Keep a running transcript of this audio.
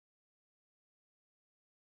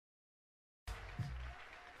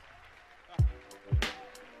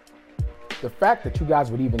The fact that you guys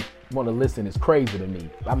would even want to listen is crazy to me.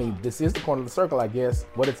 I mean, this is the corner of the circle, I guess.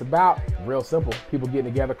 What it's about, real simple. People getting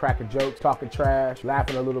together, cracking jokes, talking trash,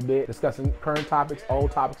 laughing a little bit, discussing current topics, old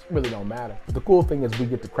topics, really don't matter. But the cool thing is we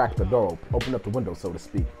get to crack the door, open up the window, so to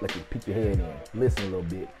speak. Let you peek your head in, listen a little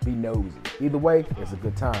bit, be nosy. Either way, it's a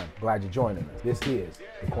good time. Glad you're joining us. This is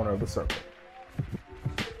the corner of the circle.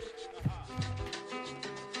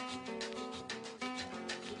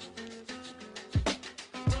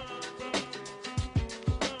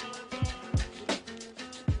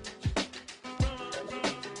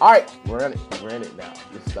 All right, we're in it now.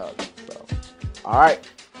 This stuff. So, all right,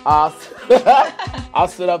 I'll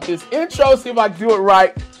set up this intro, see if I can do it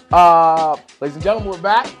right. Ladies and gentlemen, we're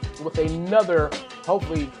back with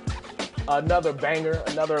hopefully another banger,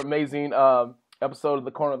 another amazing episode of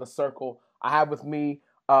the Corner of the Circle. I have with me,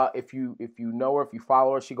 if you know her, if you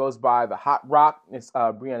follow her, she goes by the Hot Rock. It's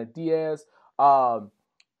Brianna Diaz.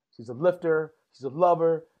 She's a lifter. She's a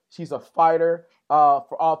lover. She's a fighter.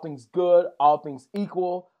 For all things good, all things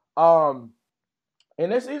equal. And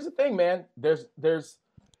here's the thing, man. There's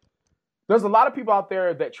a lot of people out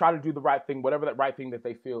there that try to do the right thing, whatever that right thing that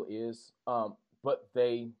they feel is, but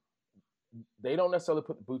they don't necessarily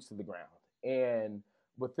put the boots to the ground. And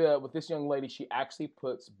with this young lady, she actually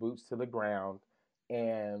puts boots to the ground,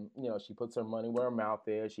 and she puts her money where her mouth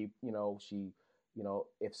is. She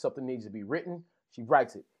if something needs to be written, she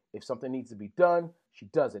writes it. If something needs to be done, she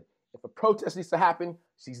does it. If a protest needs to happen,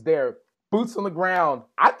 she's there, boots on the ground.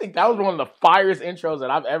 I think that was one of the fireest intros that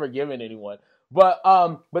I've ever given anyone. But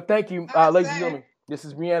thank you, ladies and gentlemen. This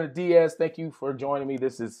is Brianna Diaz. Thank you for joining me.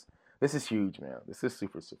 This is huge, man. This is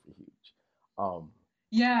super, super huge.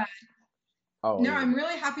 Yeah. Oh, no, yeah. I'm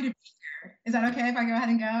really happy to be here. Is that okay if I go ahead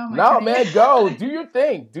and go? No, man, go. Do your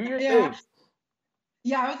thing. Do your thing.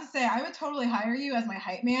 Yeah, I was to say, I would totally hire you as my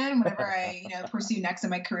hype man whenever I, pursue next in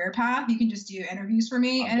my career path. You can just do interviews for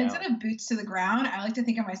me. And instead of boots to the ground, I like to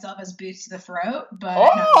think of myself as boots to the throat. But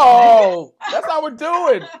that's how we're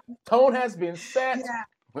doing. Tone has been set.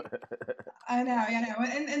 Yeah. I know.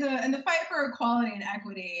 And the fight for equality and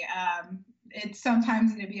equity, it's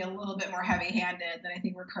sometimes going to be a little bit more heavy-handed than I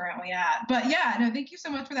think we're currently at. But yeah, no, thank you so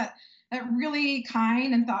much for that really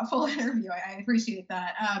kind and thoughtful interview. I appreciate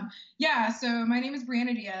that. So my name is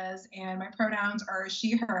Brianna Diaz, and my pronouns are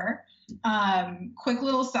she, her. Quick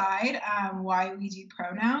little side, why we do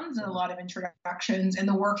pronouns and a lot of introductions in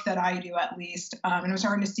the work that I do, at least. And I'm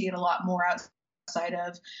starting to see it a lot more outside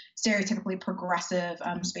of stereotypically progressive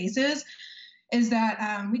spaces, is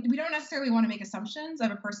that we don't necessarily want to make assumptions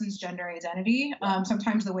of a person's gender identity.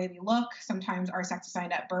 Sometimes the way we look, sometimes our sex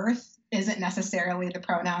assigned at birth isn't necessarily the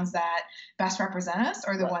pronouns that best represent us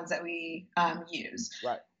or the ones that we use.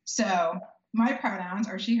 Right. So my pronouns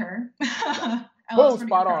are she, her. Boom,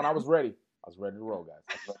 spot on. I was ready to roll,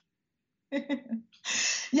 guys.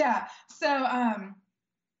 Yeah. So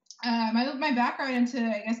my background into,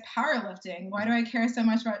 I guess, powerlifting. Why do I care so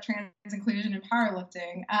much about trans inclusion and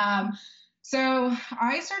powerlifting? So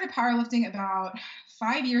I started powerlifting about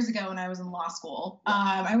 5 years ago when I was in law school.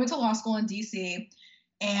 I went to law school in DC,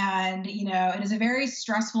 and it is a very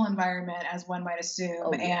stressful environment, as one might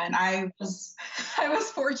assume. And I was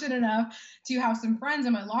fortunate enough to have some friends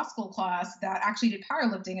in my law school class that actually did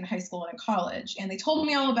powerlifting in high school and in college, and they told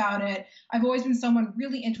me all about it. I've always been someone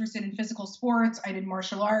really interested in physical sports. I did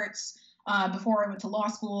martial arts before I went to law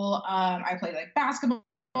school. I played basketball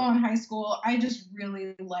in high school. I just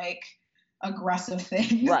really like aggressive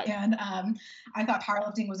things. Right. And I thought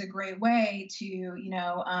powerlifting was a great way to,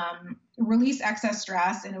 release excess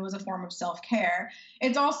stress, and it was a form of self-care.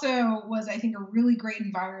 It also was, I think, a really great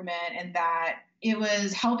environment in that it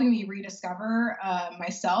was helping me rediscover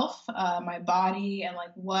myself, my body, and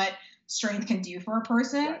what strength can do for a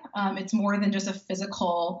person. Right. It's more than just a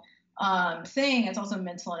physical thing. It's also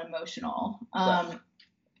mental and emotional.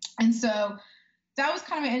 And so that was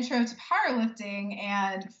kind of an intro to powerlifting.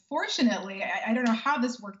 And fortunately, I don't know how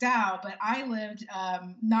this worked out, but I lived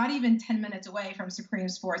not even 10 minutes away from Supreme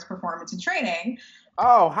Sports Performance and Training.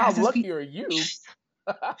 Oh, how lucky are you?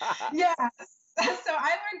 Yeah. So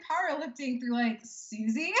I learned powerlifting through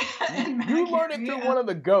Susie. And you learned it through one of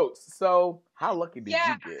the GOATs. So how lucky did you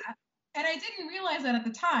get? And I didn't realize that at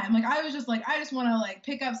the time. I was just I just want to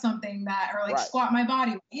pick up something that, or squat my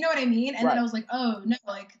body. You know what I mean? And then I was like, oh no,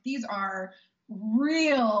 these are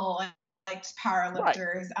real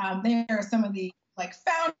powerlifters. They are some of the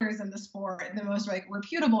founders in the sport, the most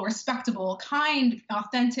reputable, respectable, kind,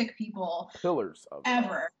 authentic people pillars of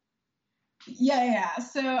ever. Yeah.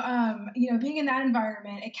 So, being in that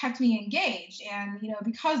environment, it kept me engaged. And,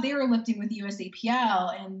 because they were lifting with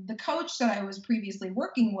USAPL and the coach that I was previously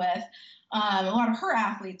working with, a lot of her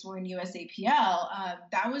athletes were in USAPL.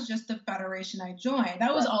 That was just the federation I joined.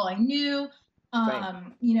 That was Right. all I knew.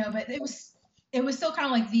 Same. But it was still kind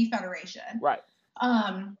of like the federation. Right.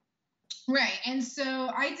 Um, Right. And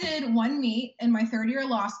so I did one meet in my third year of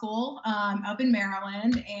law school up in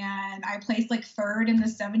Maryland, and I placed like third in the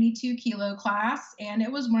 72 kilo class. And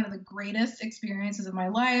it was one of the greatest experiences of my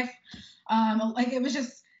life. Like it was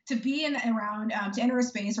just to be to enter a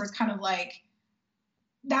space where it's kind of like,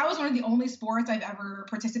 that was one of the only sports I've ever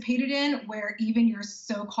participated in where even your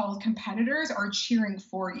so-called competitors are cheering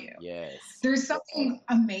for you. Yes. There's something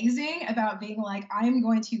amazing about being like, I'm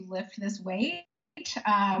going to lift this weight.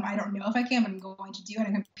 I don't know if I can, but I'm going to do it.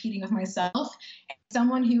 I'm competing with myself. And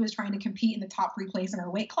someone who is trying to compete in the top 3 place in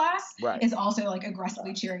our weight class Right. is also like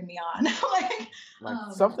aggressively cheering me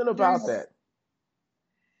on. Something about that.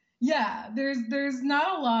 Yeah, there's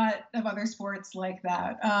not a lot of other sports like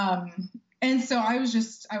that. And so I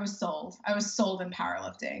was sold. I was sold in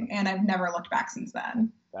powerlifting, and I've never looked back since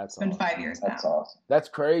then. That's It's been 5 years now. That's awesome. That's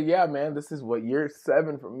crazy. Yeah, man. This is what year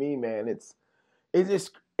 7 for me, man. It's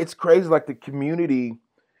crazy. Like the community,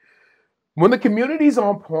 when the community's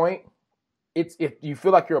on point, it's if you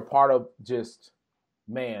feel like you're a part of just,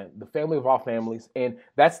 man, the family of all families, and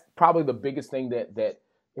that's probably the biggest thing that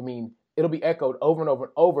I mean, it'll be echoed over and over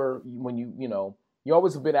and over when you're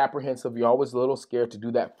always a bit apprehensive, you're always a little scared to do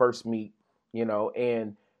that first meet,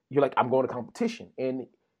 and you're like, I'm going to competition, and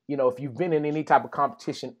if you've been in any type of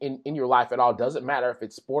competition in your life at all, doesn't matter if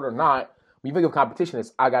it's sport or not. When you think of competition,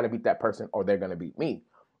 it's I got to beat that person or they're going to beat me.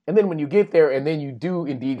 And then when you get there, and then you do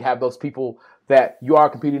indeed have those people that you are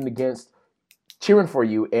competing against cheering for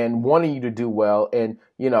you and wanting you to do well, and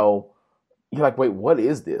you're like, wait, what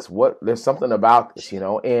is this? There's something about this,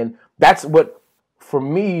 and that's what, for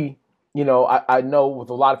me, I know with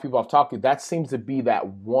a lot of people I've talked to, that seems to be that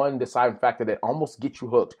one deciding factor that almost gets you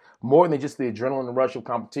hooked more than just the adrenaline rush of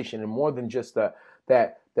competition, and more than just that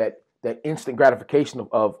instant gratification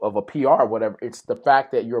of a PR or whatever. It's the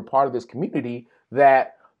fact that you're a part of this community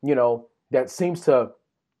that that seems to,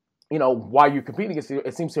 while you're competing against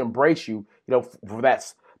it seems to embrace you, for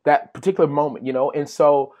that particular moment, and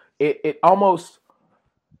so it almost,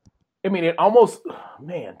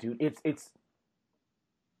 man, dude,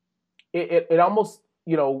 it almost,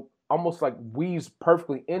 almost like weaves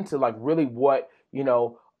perfectly into like really what,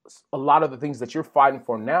 a lot of the things that you're fighting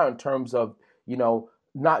for now in terms of,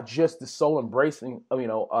 not just the soul embracing,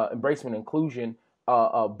 embracement inclusion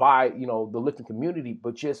by, the lifting community,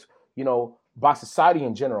 but just, by society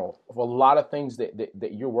in general, of a lot of things that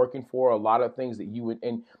you're working for, a lot of things that you would,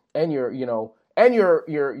 and your, and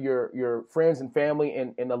your friends and family,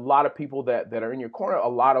 and a lot of people that are in your corner, a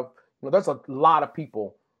lot of, there's a lot of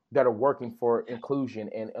people that are working for inclusion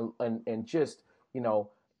and just, I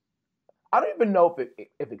don't even know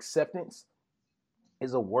if acceptance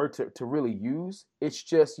is a word to really use. It's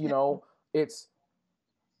just, it's,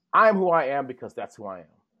 I am who I am because that's who I am.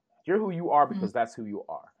 You're who you are because that's who you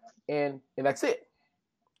are. And that's it,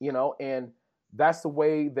 and that's the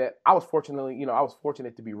way that I was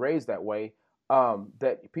fortunate to be raised that way,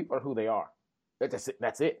 that people are who they are. That's it.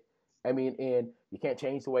 That's it. I mean, and you can't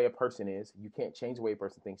change the way a person is. You can't change the way a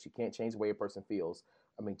person thinks. You can't change the way a person feels.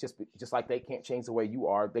 I mean, just like they can't change the way you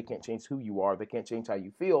are, they can't change who you are. They can't change how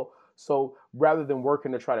you feel. So rather than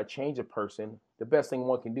working to try to change a person, the best thing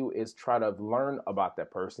one can do is try to learn about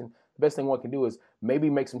that person. The best thing one can do is maybe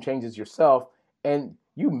make some changes yourself, and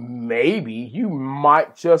you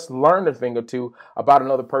might just learn a thing or two about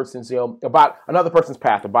another person's, about another person's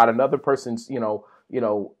path, about another person's,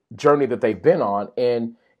 journey that they've been on.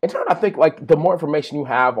 And in turn, I think like the more information you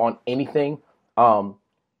have on anything,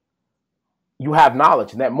 you have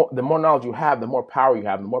knowledge, and the more knowledge you have, the more power you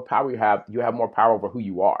have. The more power you have more power over who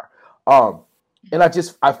you are. And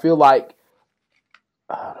I feel like,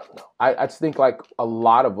 I don't know. I just think like a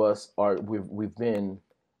lot of us we've been,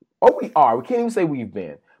 or we are. We can't even say we've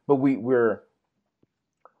been, but we're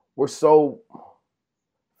so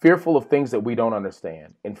fearful of things that we don't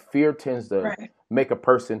understand, and fear tends to make a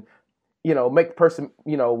person,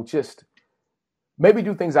 just maybe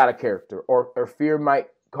do things out of character, or fear might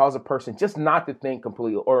cause a person just not to think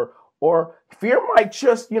completely, or fear might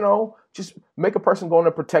just make a person go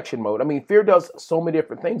into protection mode. I mean, fear does so many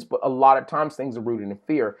different things, but a lot of times things are rooted in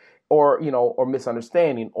fear, or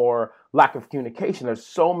misunderstanding, or lack of communication. There's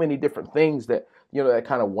so many different things that, that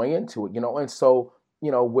kind of weigh into it, and so,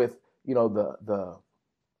 with, the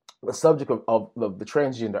subject of the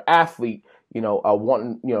transgender athlete,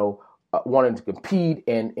 wanting, wanting to compete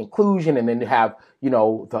and inclusion, and then you have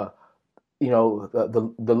the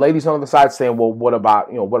ladies on the side saying, well, what about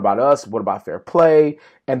us? What about fair play?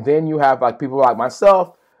 And then you have like people like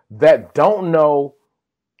myself that don't know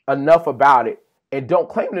enough about it and don't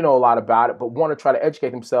claim to know a lot about it, but want to try to educate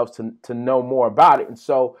themselves to know more about it. And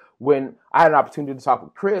so when I had an opportunity to talk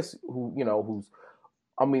with Chris, who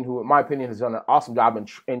in my opinion has done an awesome job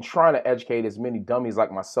in trying to educate as many dummies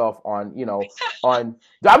like myself on, and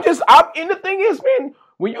the thing is, man,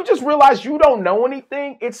 when you just realize you don't know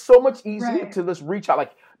anything, it's so much easier to just reach out.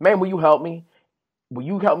 Like, man, will you help me? Will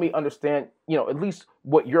you help me understand, at least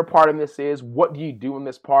what your part in this is? What do you do in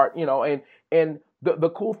this part? And the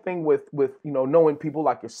cool thing with knowing people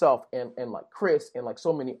like yourself and like Chris and like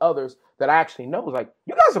so many others that I actually know is like,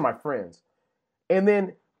 you guys are my friends.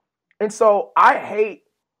 And so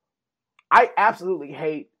I absolutely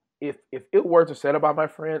hate if ill words are said about my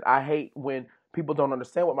friend. I hate when people don't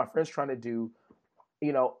understand what my friend's trying to do,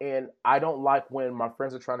 and I don't like when my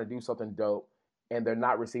friends are trying to do something dope and they're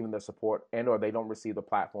not receiving the support or they don't receive the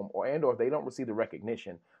platform or they don't receive the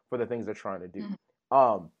recognition for the things they're trying to do.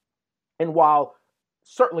 Mm-hmm. And while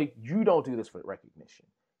certainly you don't do this for recognition,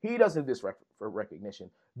 he doesn't do this for recognition.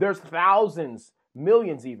 There's thousands,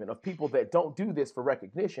 millions even of people that don't do this for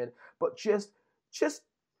recognition, but just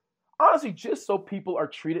honestly, just so people are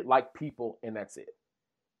treated like people, and that's it.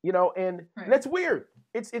 And that's weird.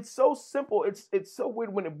 It's so simple. It's so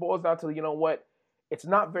weird when it boils down to, it's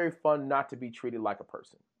not very fun not to be treated like a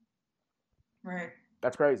person. Right.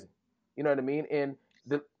 That's crazy. You know what I mean? And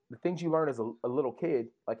the things you learn as a little kid,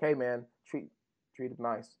 like, hey man, treat her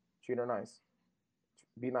nice. Treat her nice.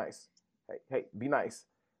 Be nice. Hey, be nice.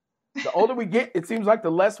 The older we get, it seems like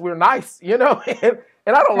the less we're nice, and I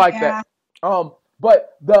don't like that.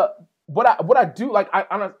 But what I do, like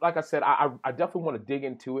I said, I definitely want to dig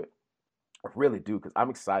into it. I really do, because I'm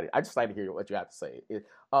excited. I just like to hear what you have to say.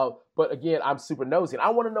 But again, I'm super nosy. And I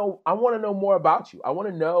want to know more about you. I want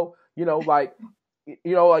to know,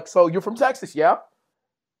 so you're from Texas, yeah?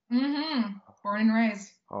 Mm-hmm. Born and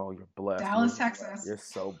raised. Oh, you're blessed. Dallas, Texas. You're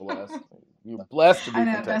so blessed. You're blessed to be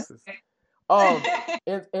from Texas.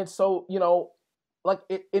 And so,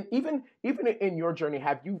 even in your journey,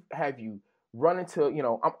 have you run into,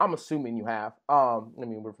 I'm assuming you have.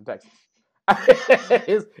 We're from Texas.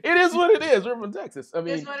 It is what it is. We're from Texas. It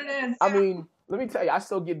is what it is. I mean, let me tell you, I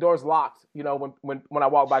still get doors locked, when I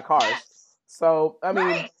walk by cars. Yes. So,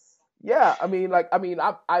 yeah, I've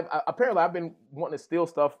apparently I've been wanting to steal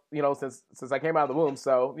stuff, since I came out of the womb.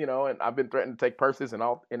 So, and I've been threatening to take purses and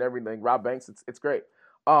everything, rob banks. It's great.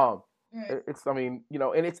 It's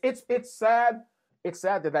sad. It's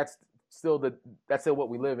sad that that's still what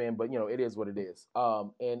we live in, but it is what it is.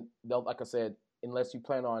 And like I said, unless you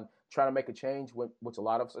plan on trying to make a change, which a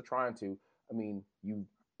lot of us are trying to, you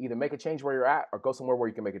either make a change where you're at or go somewhere where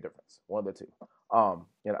you can make a difference. One of the two.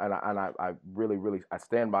 And I really, really, I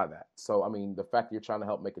stand by that. So, the fact that you're trying to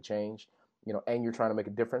help make a change, and you're trying to make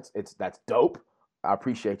a difference, that's dope. I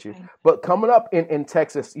appreciate you. But coming up in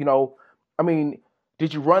Texas,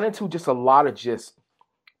 did you run into just a lot of just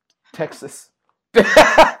Texas?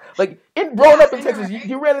 Like, growing up in Texas,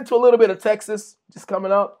 you ran into a little bit of Texas just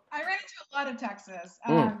coming up? I ran into a lot of Texas.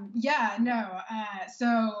 I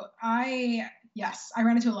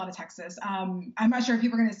ran into a lot of Texas. I'm not sure if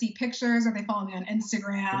people are going to see pictures or if they follow me on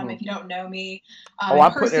Instagram. Mm-hmm. If you don't know me,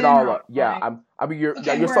 I'm putting it all up. Yeah,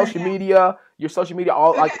 your social media,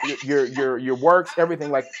 all like your works,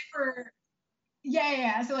 everything like.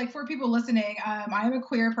 Yeah. So, like, for people listening, I am a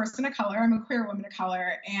queer person of color. I'm a queer woman of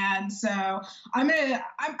color, and so I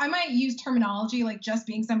might use terminology like just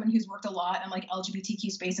being someone who's worked a lot in like LGBTQ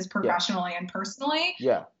spaces professionally and personally.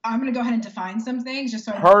 Yeah. I'm gonna go ahead and define some things just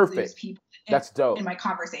so I don't lose people. That's dope. In my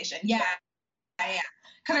conversation. Yeah.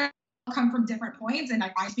 Because I come from different points, and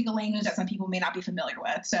like I speak a language that some people may not be familiar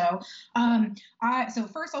with. So, so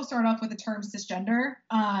first I'll start off with the term cisgender.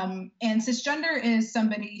 And cisgender is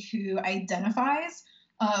somebody who identifies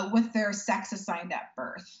with their sex assigned at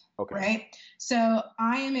birth. Okay. Right. So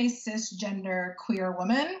I am a cisgender queer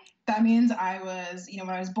woman. That means I was, when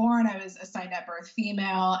I was born, I was assigned at birth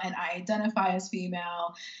female, and I identify as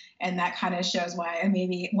female. And that kind of shows why, and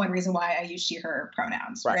maybe one reason why I use she, her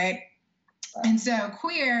pronouns. Right. And so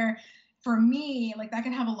queer, for me, like that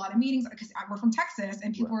can have a lot of meanings, because we're from Texas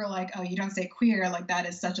and people are like, oh, you don't say queer. Like that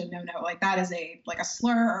is such a no-no. Like that is a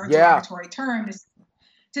slur or a derogatory term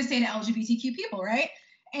to say to LGBTQ people. Right.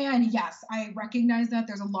 And yes, I recognize that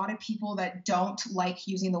there's a lot of people that don't like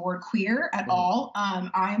using the word queer at all.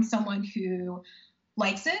 I am someone who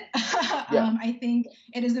likes it. I think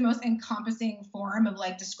it is the most encompassing form of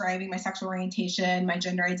like describing my sexual orientation, my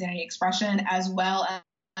gender identity expression, as well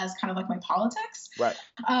as kind of like my politics. Right.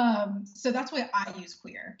 So that's why I use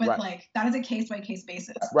queer. But Right. like that is a case by case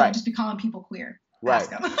basis. Right. Don't just be calling people queer. Right.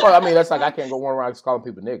 Well, I mean, that's like I can't go one around just calling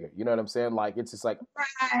people nigger. You know what I'm saying? Like it's just like,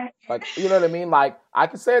 right. Like, you know what I mean? Like I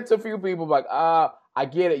can say it to a few people, like, I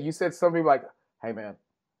get it. You said some people like, hey man,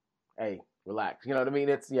 hey, relax. You know what I mean?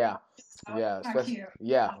 It's yeah, I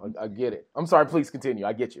get it. I'm sorry. Please continue.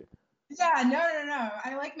 I get you. Yeah, no.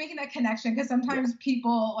 I like making that connection because sometimes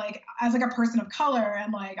people, like, as like a person of color,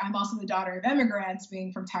 and like I'm also the daughter of immigrants,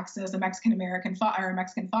 being from Texas, a Mexican American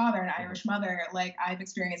Mexican father, and Irish mother. Like I've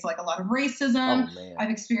experienced like a lot of racism. I've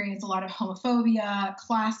experienced a lot of homophobia,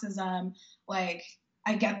 classism. Like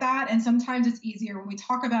I get that, and sometimes it's easier when we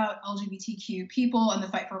talk about LGBTQ people and the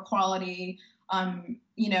fight for equality.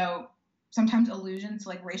 You know, sometimes allusions to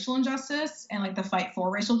like racial injustice and like the fight for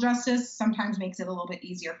racial justice sometimes makes it a little bit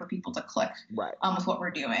easier for people to click with what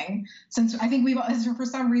we're doing. Since I think for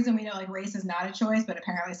some reason we know like race is not a choice, but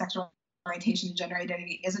apparently sexual orientation and gender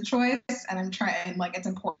identity is a choice. And I'm trying, like, it's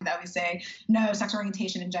important that we say, no, sexual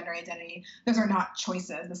orientation and gender identity, those are not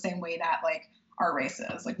choices the same way that like our race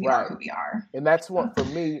is. Like we are who we are. And that's what, for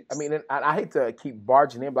me, I mean, and I hate to keep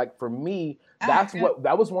barging in, but like for me,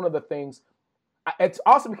 that was one of the things. It's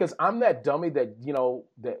awesome because I'm that dummy that, you know,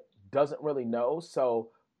 that doesn't really know. So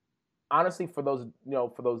honestly, for those, you know,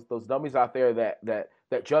 for those dummies out there that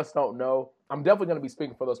just don't know, I'm definitely going to be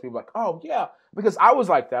speaking for those people like, oh yeah, because I was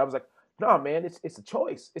like that. I was like, no, man, it's a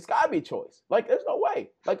choice. It's gotta be a choice. Like there's no way.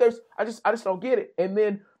 Like I just don't get it. And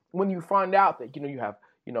then when you find out that, you know, you have,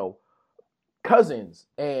 you know, cousins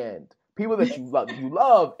and people that you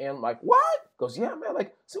love and like, what? Goes, yeah, man,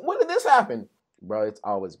 like, so when did this happen? Bro, it's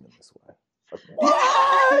always been this way. Like,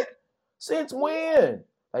 what? Since when?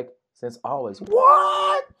 Like, since always.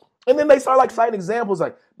 What? And then they start like citing examples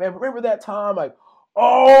like, man, remember that time? Like,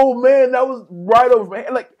 oh man, that was right over my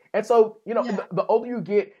head. Like, and so, you know, the older you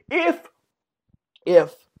get, if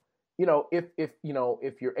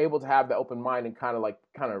you're able to have that open mind and kind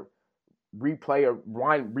of replay or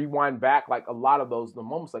rewind back like a lot of the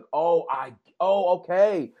moments, like,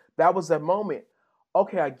 okay, that was that moment.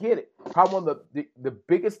 Okay, I get it. Probably one of the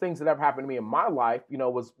biggest things that ever happened to me in my life, you know,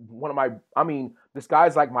 was this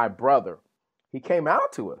guy's like my brother. He came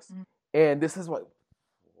out to us. Mm-hmm. And this is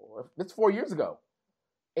it's 4 years ago.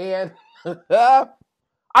 And I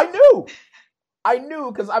knew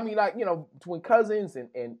because I mean, like, you know, between cousins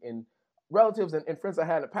and relatives and friends I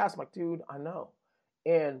had in the past, I'm like, dude, I know.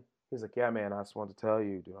 And he's like, yeah, man, I just wanted to tell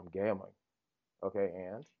you, dude, I'm gay. I'm like, okay,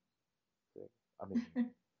 and?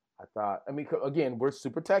 I mean, again, we're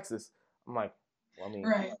super Texas. I'm like, well, I mean,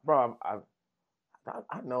 bro,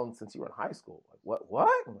 I've known since you were in high school. Like,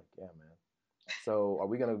 what? I'm like, yeah, man. So are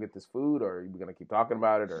we going to get this food, or are we going to keep talking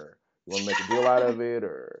about it, or you want to make a deal out of it?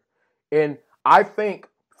 And I think,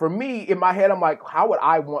 for me, in my head, I'm like, how would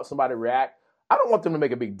I want somebody to react? I don't want them to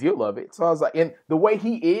make a big deal of it. So I was like, and the way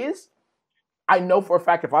he is, I know for a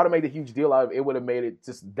fact if I'd have made a huge deal out of it, it would have made it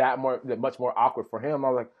just much more awkward for him. I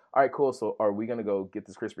was like, all right, cool. So are we going to go get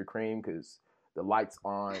this Krispy Kreme because the light's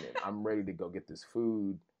on and I'm ready to go get this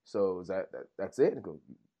food? So is that's it? And go,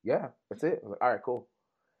 yeah, that's it. I was like, all right, cool.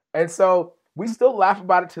 And so we still laugh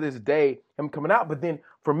about it to this day, him coming out. But then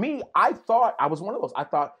for me, I thought I was one of those. I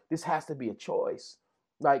thought this has to be a choice.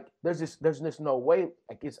 Like there's just no way.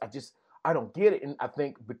 I don't get it. And I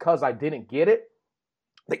think because I didn't get it,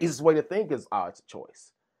 the easiest way to think is, it's a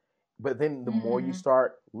choice. But then the more you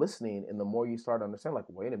start listening and the more you start understanding, like,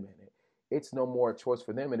 wait a minute, it's no more a choice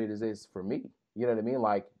for them than it is for me. You know what I mean?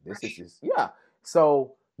 Like, this is just, yeah.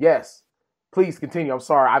 So, yes, please continue. I'm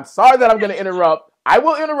sorry that I'm going to interrupt. I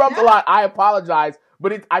will interrupt a lot. I apologize.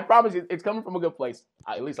 But I promise you, it's coming from a good place.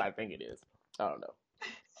 At least I think it is. I don't know.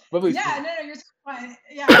 But please. Yeah, no, you're fine.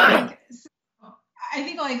 Yeah, I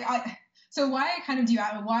think so why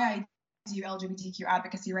I do LGBTQ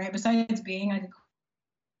advocacy, right? Besides being like a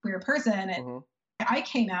queer person, I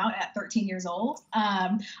came out at 13 years old.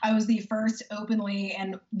 I was the first openly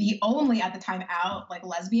and the only at the time out, like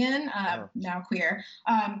lesbian, now queer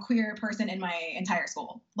person in my entire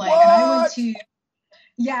school. Like, and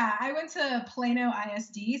I went to Plano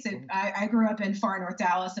ISD. So I grew up in far North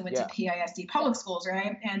Dallas and went to PISD public schools,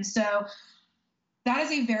 right? And so that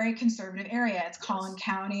is a very conservative area. It's Collin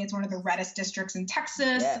County. It's one of the reddest districts in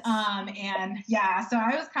Texas. Yes. So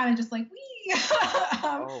I was kind of just like,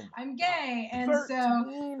 I'm gay. And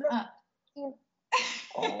 13.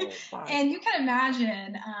 And you can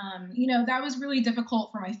imagine, that was really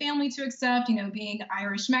difficult for my family to accept, being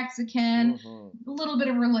Irish Mexican, a little bit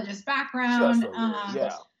of religious background,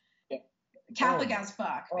 Catholic as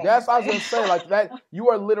fuck. That's what I was going to say. Like that, you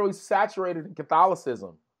are literally saturated in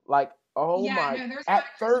Catholicism. Like, at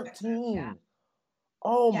 13.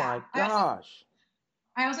 Oh Yeah. my gosh.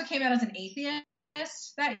 I also came out as an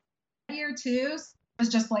atheist that year too. So it was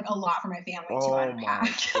just like a lot for my family to Oh my unpack.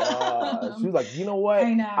 gosh. She was like, you know what? I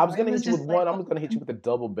I know. was It gonna was hit you with just like, one. I'm just gonna hit you with a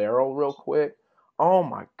double barrel real quick. Oh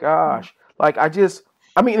my gosh. Like I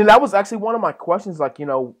mean, and that was actually one of my questions. Like,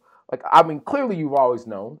 like I mean, clearly you've always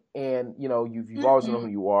known, and you've always known who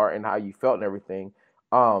mm-hmm. you are and how you felt and everything.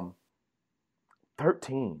 Um,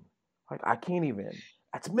 13. Like I can't even.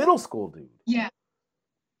 That's middle school, dude. Yeah.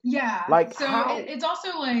 Yeah. Like So how? it's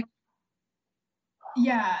also like,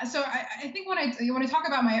 yeah. So I think when I talk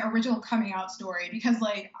about my original coming out story, because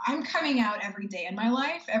like I'm coming out every day in my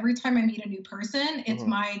life, every time I meet a new person, it's Mhm.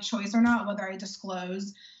 my choice or not whether I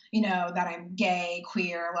disclose, that I'm gay,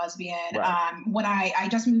 queer, lesbian. Right. When I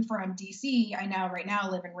just moved from DC, right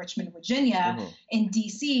now live in Richmond, Virginia. Mhm. In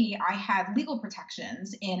DC, I had legal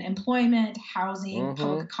protections in employment, housing,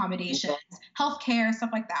 public Mhm. accommodations, healthcare, stuff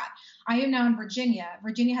like that. I am now in Virginia.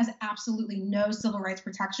 Virginia has absolutely no civil rights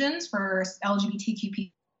protections for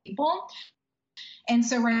LGBTQ people. And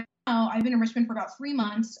so right now, I've been in Richmond for about 3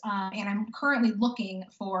 months, and I'm currently looking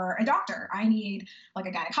for a doctor. I need like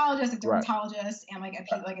a gynecologist, a Right. dermatologist, and like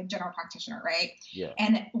a general practitioner, right? Yeah.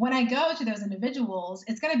 And when I go to those individuals,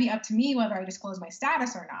 it's going to be up to me whether I disclose my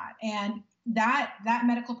status or not. And that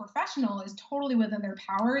medical professional is totally within their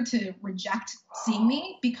power to reject seeing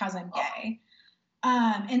me because I'm gay.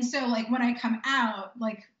 And so like when I come out,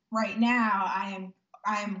 like right now,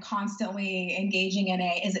 I'm constantly engaging in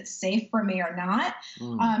is it safe for me or not?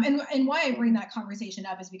 And why I bring that conversation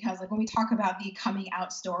up is because like when we talk about the coming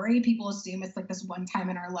out story, people assume it's like this one time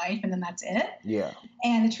in our life and then that's it. Yeah.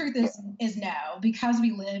 And the truth is no, because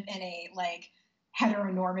we live in a like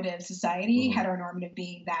heteronormative society, heteronormative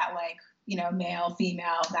being that like, male,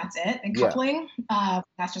 female, that's it, and coupling.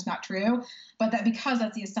 That's just not true. But that because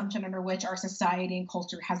that's the assumption under which our society and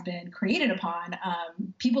culture has been created upon,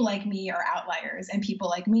 people like me are outliers, and people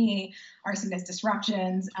like me are seen as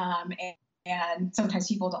disruptions, and sometimes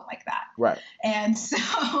people don't like that. Right. And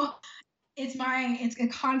so it's a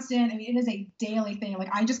constant, I mean, it is a daily thing. Like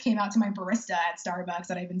I just came out to my barista at Starbucks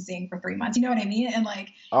that I've been seeing for 3 months. You know what I mean? And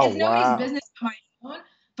like, it's nobody's business but my own.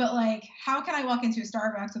 But like, how can I walk into a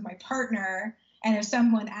Starbucks with my partner, and if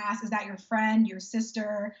someone asks, is that your friend, your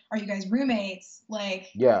sister, are you guys roommates? Like,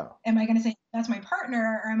 yeah. Am I going to say that's my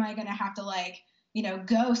partner, or am I going to have to like,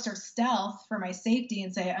 ghost or stealth for my safety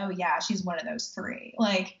and say, oh yeah, she's one of those three?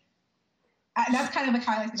 Like, that's kind of the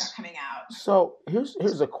highlight about coming out. So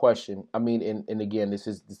here's a question. I mean, and again, this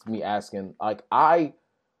is me asking. Like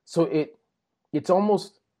it's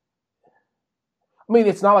almost. I mean,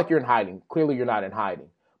 it's not like you're in hiding. Clearly, you're not in hiding.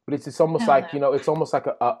 But it's almost like it's almost like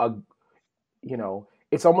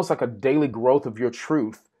it's almost like a daily growth of your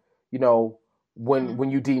truth. When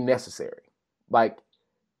you deem necessary. Like,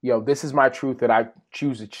 this is my truth that I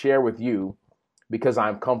choose to share with you because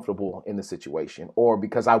I'm comfortable in the situation, or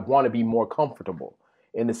because I want to be more comfortable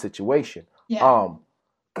in the situation. Yeah.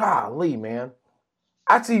 Golly, man.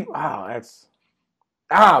 I see.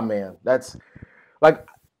 Man, that's like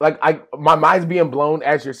my mind's being blown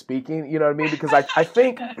as you're speaking. You know what I mean? Because I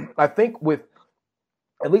think with,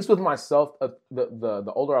 at least with myself,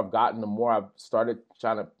 the older I've gotten, the more I've started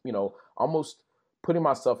trying to, almost putting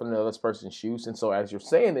myself in another person's shoes. And so as you're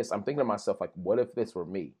saying this, I'm thinking to myself, like, what if this were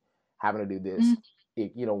me having to do this?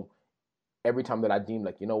 Every time that I deem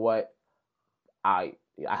like, you know what, I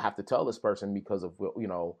have to tell this person because of,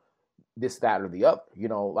 this, that, or the other.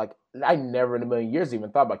 Like I never in a million years even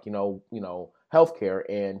thought about, healthcare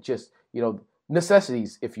and just,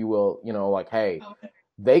 necessities, if you will, like, hey,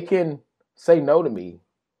 they can say no to me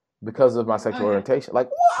because of my sexual orientation. Like,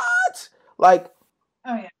 what? Like,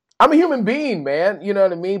 I'm a human being, man. You know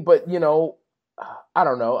what I mean? But, I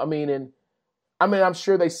don't know. I mean, I'm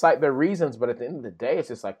sure they cite their reasons, but at the end of the day, it's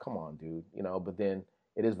just like, come on, dude. But then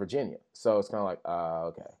it is Virginia. So it's kind of like,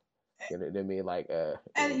 okay. You know what I mean? Like,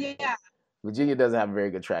 Virginia doesn't have a very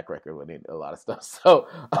good track record with a lot of stuff. So,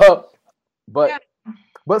 but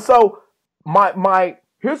so my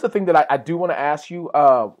here's the thing that I do want to ask you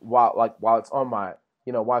while it's on my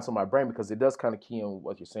brain, because it does kind of key on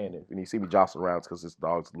what you're saying. And you see me jostle around because this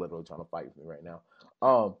dog's literally trying to fight with me right now.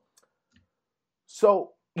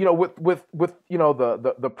 So with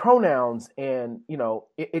the pronouns, and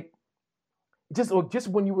it just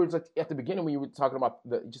when you were like at the beginning when you were talking about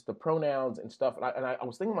the pronouns and stuff, and I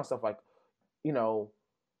was thinking to myself, like,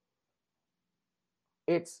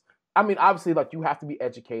 it's, I mean, obviously, like, you have to be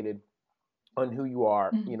educated on who you are,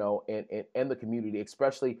 and the community,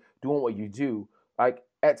 especially doing what you do. Like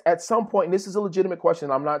at some point, and this is a legitimate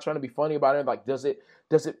question, I'm not trying to be funny about it. Like, does it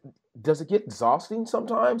get exhausting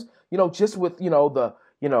sometimes? Just with,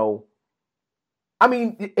 I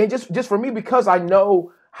mean, and just for me, because I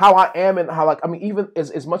know how I am and how, like, I mean, even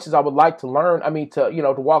as much as I would like to learn, I mean, to,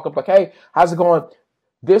 to walk up like, hey, how's it going?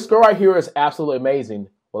 This girl right here is absolutely amazing.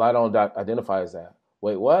 Well, I don't identify as that.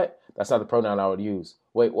 Wait, what? That's not the pronoun I would use.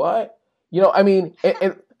 Wait, what? I mean,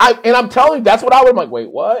 I'm telling you, that's what I would, like, wait,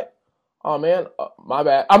 what? Oh man, my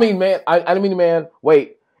bad. I mean, man, I didn't mean, man,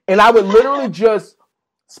 wait. And I would literally just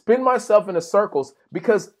spin myself into circles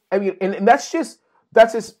because, I mean, and that's just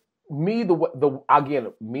me, the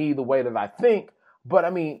way that I think. But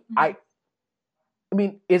I mean,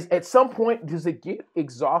 is at some point, does it get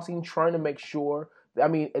exhausting trying to make sure, I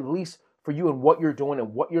mean, at least for you and what you're doing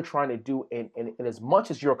and what you're trying to do and as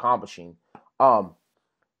much as you're accomplishing,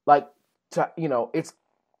 like,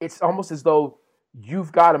 it's almost as though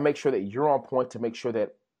you've got to make sure that you're on point to make sure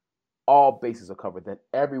that all bases are covered, that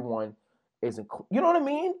everyone is included. You know what I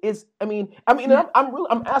mean? Yeah.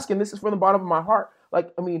 I'm asking, this is from the bottom of my heart.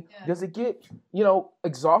 Like, I mean, does it get,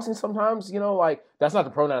 exhausting sometimes? Like, that's not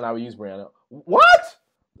the pronoun I would use, Brianna. What?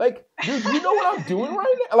 Like, dude, you know what I'm doing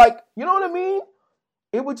right now? Like, you know what I mean?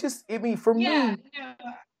 It would just, for me, Yeah.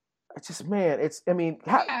 it's just, man,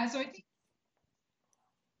 Yeah. So I think.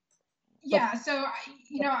 Yeah, so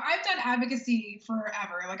I've done advocacy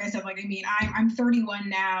forever. Like I said, like, I mean, I'm 31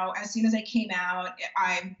 now. As soon as I came out,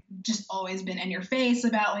 I've just always been in your face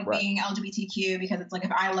about, like, right. being LGBTQ, because it's like,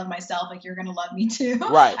 if I love myself, like, you're gonna love me too.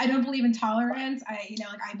 Right. I don't believe in tolerance.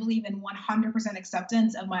 I believe in 100%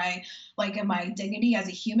 acceptance of my dignity as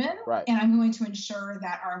a human. Right. And I'm going to ensure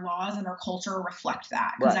that our laws and our culture reflect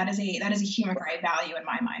that, because right. that is a human right value in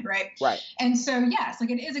my mind, right? Right. And so, yes,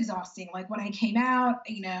 like, it is exhausting. Like, when I came out,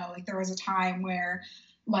 like, there was a time where,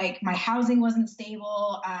 like, my housing wasn't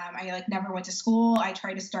stable. I, like, never went to school. I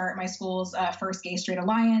tried to start my school's first gay straight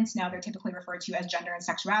alliance. Now they're typically referred to as gender and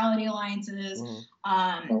sexuality alliances.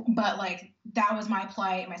 But, like, that was my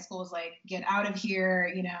plight. My school was like, get out of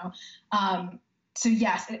here, So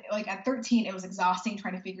yes, like, at 13, it was exhausting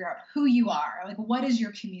trying to figure out who you are. Like, what is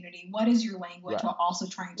your community? What is your language? Right. While also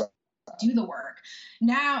trying to do the work.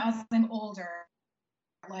 Now, as I'm older,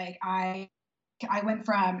 like, I went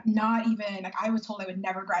from not even, like, I was told I would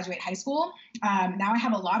never graduate high school. Now I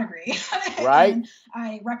have a law degree. Right. And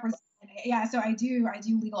I represent, so I do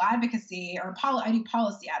legal advocacy, or I do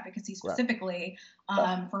policy advocacy specifically,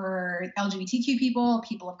 right. For LGBTQ people,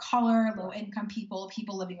 people of color, low income people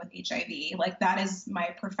living with HIV. Like, that is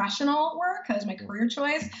my professional work, that is my career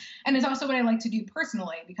choice. And it's also what I like to do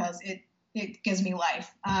personally, because it gives me life.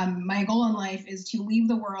 My goal in life is to leave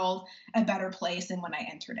the world a better place than when I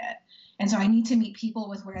entered it. And so I need to meet people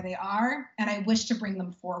with where they are, and I wish to bring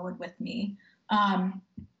them forward with me.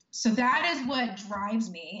 So that is what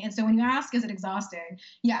drives me. And so when you ask, is it exhausting?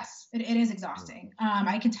 Yes, it is exhausting.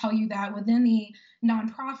 I can tell you that within the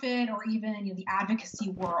nonprofit, or even the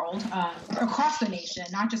advocacy world, across the nation,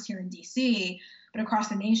 not just here in DC, but across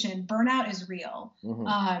the nation, burnout is real.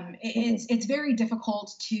 It's very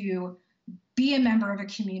difficult to be a member of a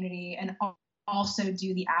community and also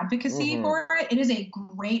do the advocacy for it. It is a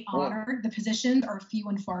great honor. The positions are few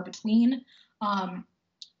and far between.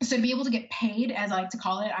 So to be able to get paid, as I like to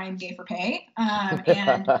call it, I am gay for pay.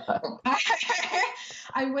 And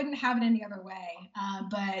I wouldn't have it any other way.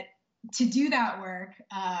 But to do that work,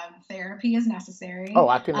 therapy is necessary. Oh,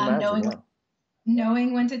 I can imagine.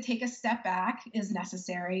 Knowing when to take a step back is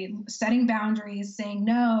necessary. Setting boundaries, saying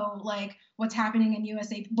no, like what's happening in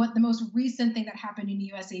USA, what the most recent thing that happened in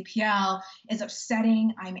USAPL is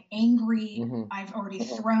upsetting. I'm angry. I've already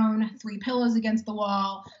thrown 3 pillows against the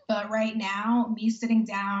wall. But right now, me sitting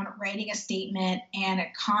down, writing a statement, and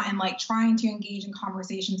like trying to engage in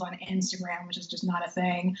conversations on Instagram, which is just not a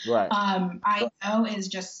thing. Right. I know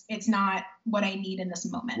it's not what I need in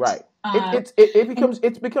this moment. Right. It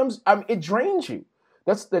becomes it drains you.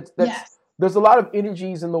 That's yes. There's a lot of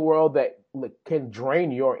energies in the world that, like, can drain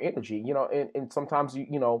your energy, and sometimes if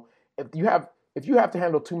you have to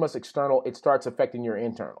handle too much external, it starts affecting your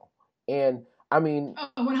internal. And I mean,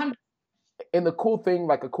 100. And the cool thing,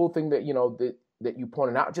 that that you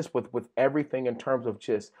pointed out, just with everything in terms of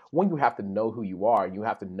just when you have to know who you are, you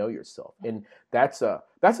have to know yourself, and that's a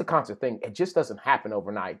constant thing. It just doesn't happen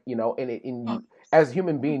overnight, and as a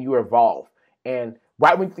human being, you evolve, and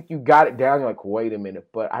right when you think you got it down, you're like, wait a minute,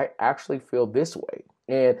 but I actually feel this way,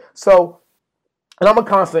 and so. And I'm a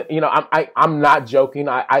constant, I'm not joking.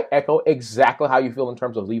 I echo exactly how you feel in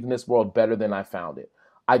terms of leaving this world better than I found it.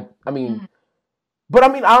 I mean, but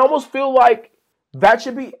I almost feel like that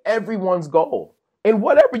should be everyone's goal. And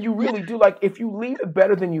whatever you really do, like, if you leave it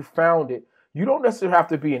better than you found it, you don't necessarily have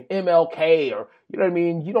to be an MLK, or, you know what I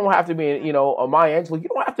mean? You don't have to be, a Maya Angelou. You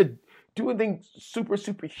don't have to do anything super,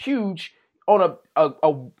 super huge on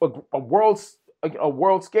a world a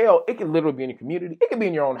world scale, it can literally be in your community. It can be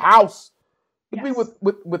in your own house. It can be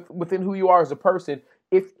within who you are as a person.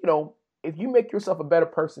 If you make yourself a better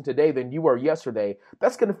person today than you were yesterday,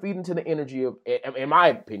 that's going to feed into the energy of, in my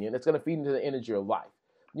opinion, it's going to feed into the energy of life.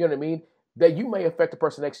 You know what I mean? That you may affect the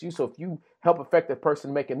person next to you. So if you help affect the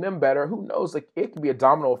person, making them better, who knows? Like, it can be a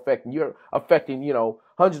domino effect, and you're affecting,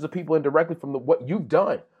 hundreds of people indirectly from what you've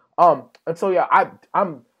done. And so yeah,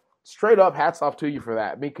 I'm straight up hats off to you for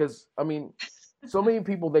that, because I mean, so many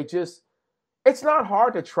people, it's not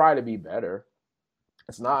hard to try to be better.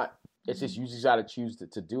 It's not. It's just you just got to choose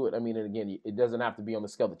to do it. I mean, and again, it doesn't have to be on the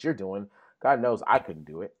scale that you're doing. God knows I couldn't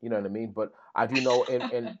do it. You know what I mean? But I do know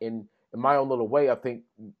in my own little way, I think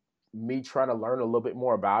me trying to learn a little bit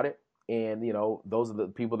more about it, and those are the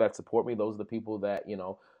people that support me. Those are the people that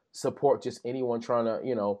support just anyone trying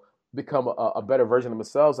to become a better version of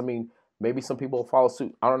themselves. I mean, maybe some people will follow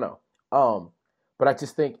suit. I don't know. But I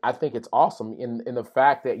think it's awesome in the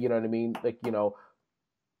fact that, you know what I mean? Like,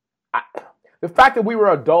 the fact that we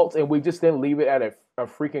were adults and we just didn't leave it at a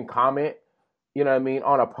freaking comment, you know what I mean,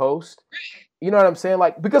 on a post. You know what I'm saying?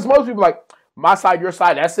 Like, because most people like, my side, your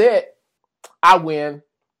side, that's it. I win.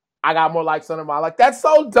 I got more likes on my, like, that's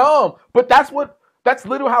so dumb. But that's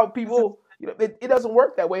literally how people, it doesn't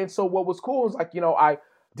work that way. And so what was cool was, like, I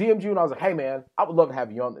DM'd you and I was like, hey man, I would love to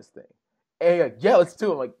have you on this thing. And you're like, yeah, let's do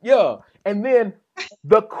it. I'm like, yeah. And then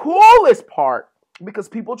the coolest part, because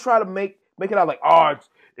people try to make it out like, oh,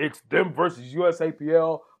 it's them versus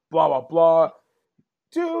USAPL, blah, blah, blah.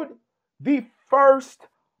 Dude, the first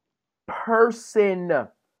person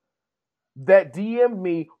that DM'd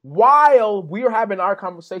me while we were having our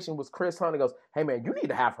conversation was Chris Hunt. He goes, hey man, you need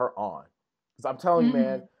to have her on. Because I'm telling you,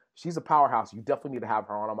 man, she's a powerhouse. You definitely need to have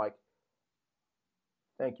her on. I'm like,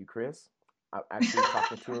 thank you, Chris. I'm actually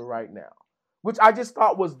talking to her right now. Which I just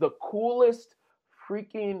thought was the coolest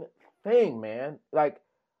freaking thing, man. Like,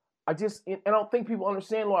 I don't think people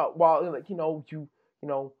understand while like, you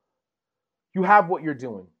have what you're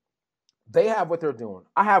doing. They have what they're doing.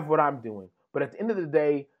 I have what I'm doing. But at the end of the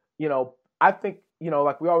day, I think,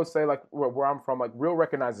 like we always say, like where I'm from, like, real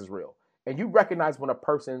recognizes real. And you recognize when a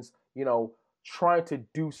person's, trying to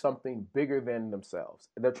do something bigger than themselves.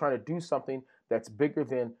 They're trying to do something that's bigger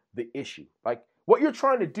than the issue. Like, what you're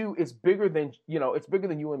trying to do is bigger than, it's bigger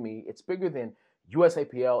than you and me. It's bigger than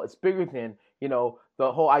USAPL. It's bigger than,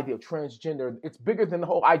 the whole idea of transgender. It's bigger than the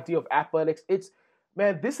whole idea of athletics.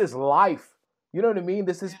 Man, this is life. You know what I mean?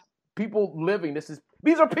 This is people living.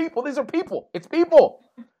 These are people. It's people.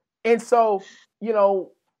 And so,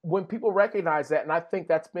 when people recognize that, and I think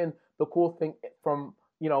that's been the cool thing from,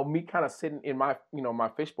 me kind of sitting in my, my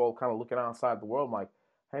fishbowl, kind of looking outside the world, I'm like,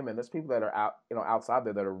 hey man, there's people that are out, outside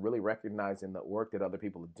there that are really recognizing the work that other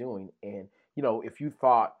people are doing. And, if you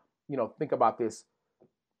thought, think about this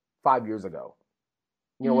 5 years ago,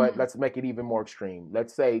 you know what, let's make it even more extreme.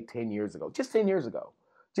 Let's say 10 years ago, just 10 years ago,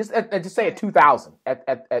 just say at 2000,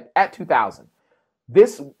 at 2000,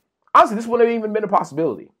 honestly, this wouldn't have even been a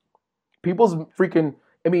possibility. People's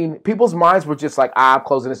minds were just like, I'm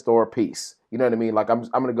closing this door, peace. You know what I mean? Like, I'm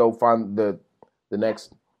going to go find the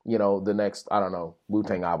next, the next, I don't know,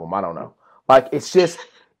 Wu-Tang album. I don't know. Like, it's just,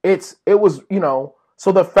 it was,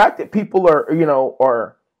 so the fact that people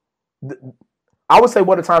are, I would say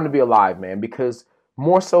what a time to be alive, man, because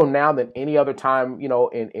more so now than any other time,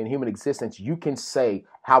 in human existence, you can say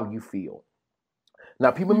how you feel.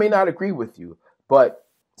 Now, people may not agree with you, but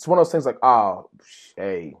it's one of those things like, oh,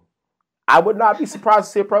 hey, I would not be surprised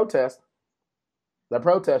to see a protest. They're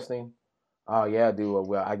protesting. Oh, yeah, dude.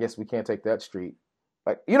 Well, I guess we can't take that street.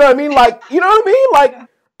 Like, you know what I mean? Like, you know what I mean? Like,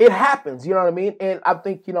 it happens. You know what I mean? And I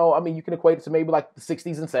think, you can equate it to maybe like the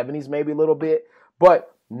 60s and 70s, maybe a little bit,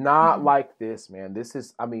 but not like this, man.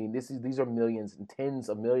 These are millions and tens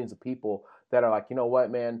of millions of people that are like, you know what,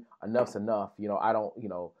 man, enough's enough. I don't,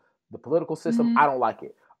 the political system, I don't like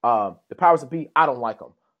it. The powers that be, I don't like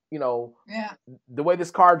them. The way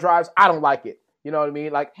this car drives, I don't like it. You know what I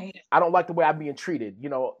mean? Like, I don't like the way I'm being treated.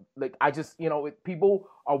 Like, I just, people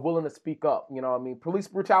are willing to speak up. You know what I mean? Police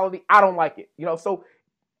brutality, I don't like it. So,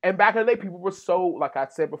 and back in the day, people were so, like I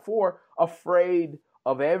said before, afraid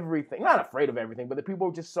of everything. Not afraid of everything, but the people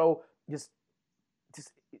were just so, just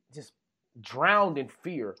drowned in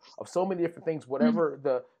fear of so many different things, whatever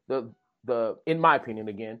the in my opinion,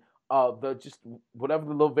 again, whatever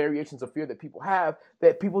the little variations of fear that people have,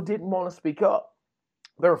 that people didn't want to speak up.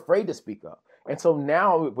 They're afraid to speak up. And so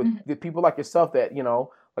now with the people like yourself that, like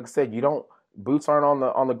I said, boots aren't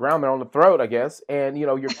on the ground, they're on the throat, I guess. And,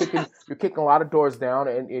 you're kicking a lot of doors down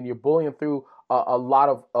and you're bullying through a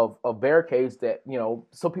lot of barricades that,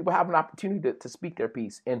 so people have an opportunity to speak their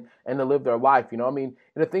piece and to live their life. And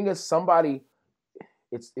the thing is, somebody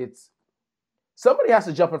it's somebody has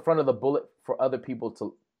to jump in front of the bullet for other people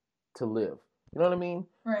to live. You know what I mean?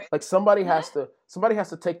 Right. Like somebody has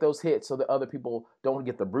to take those hits so that other people don't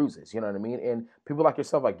get the bruises. You know what I mean? And people like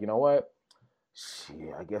yourself, like, you know what?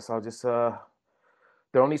 Shit, I guess I'll just throw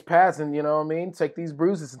on these pads and, you know what I mean, take these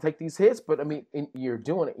bruises and take these hits. But I mean, you're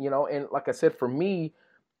doing it, you know. And like I said, for me,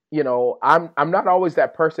 you know, I'm not always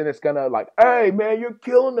that person that's gonna like, hey man, you're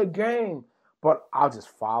killing the game. But I'll just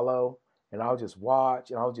follow and I'll just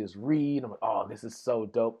watch and I'll just read. I'm like, oh, this is so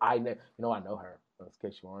dope. I know her. In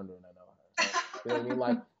case you're wondering, I know her. You know what I mean?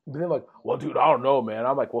 Like, but then like, well, dude, I don't know, man.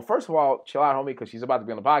 I'm like, well, first of all, chill out, homie, because she's about to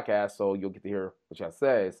be on the podcast, so you'll get to hear what I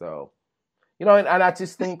say. So, you know, and I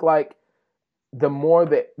just think like the more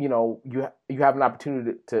that you know you have an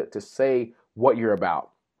opportunity to say what you're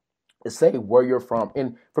about, to say where you're from,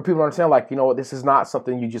 and for people to understand, like, you know what, this is not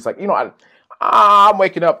something you just like, you know, I'm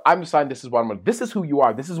waking up, I'm deciding this is what I'm gonna. This is who you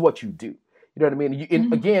are. This is what you do. You know what I mean?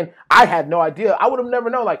 And again, I had no idea. I would have never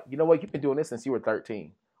known. Like, you know what? You've been doing this since you were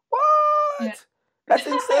 13. What? Yeah. That's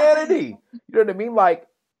insanity. You know what I mean? Like,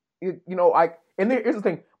 you know, like, and here's the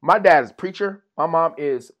thing. My dad is a preacher. My mom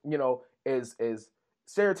is, you know, is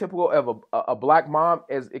stereotypical of a black mom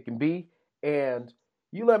as it can be. And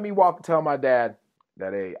you let me walk and tell my dad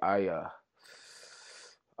that, hey,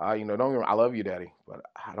 you know, don't get me wrong, I love you, Daddy, but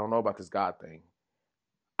I don't know about this God thing.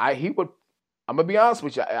 I'm gonna be honest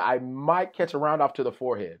with you, I might catch a round off to the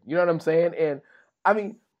forehead. You know what I'm saying? And I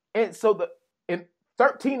mean, and so in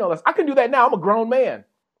 13 no less, I can do that now. I'm a grown man.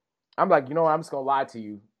 I'm like, you know what? I'm just gonna lie to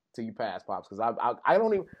you till you pass, Pops, because I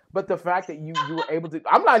don't even. But the fact that you were able to,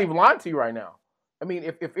 I'm not even lying to you right now. I mean,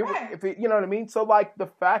 if it, you know what I mean. So like the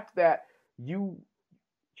fact that you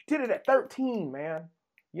did it at 13, man.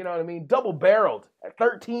 You know what I mean? Double barreled at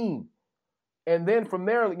 13, and then from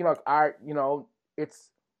there, you know, it's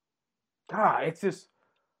just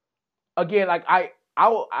again like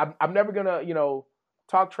I'm never gonna, you know,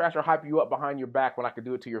 talk trash or hype you up behind your back when I could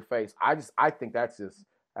do it to your face. I think that's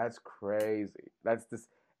crazy.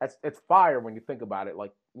 It's fire when you think about it.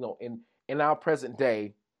 Like, you know, in our present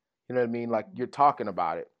day, you know what I mean? Like, you're talking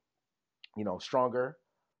about it, you know, stronger,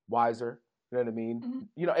 wiser. You know what I mean? Mm-hmm.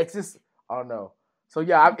 You know, it's just, I don't know. So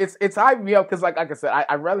yeah, it's hyped me up because like I said,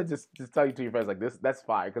 I'd rather just tell you to your face like this. That's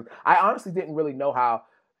fire, because I honestly didn't really know how,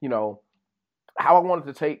 you know, how I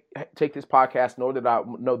wanted to take this podcast, nor did I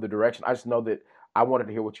know the direction. I just know that I wanted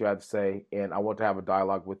to hear what you had to say, and I want to have a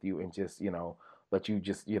dialogue with you and just, you know, let you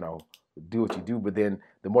just, you know, do what you do. But then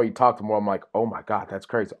the more you talk, the more I'm like, oh my God, that's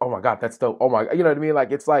crazy. Oh my God, that's dope. Oh my, you know what I mean?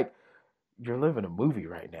 Like, it's like you're living a movie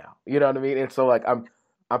right now. You know what I mean? And so like I'm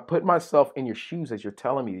putting myself in your shoes as you're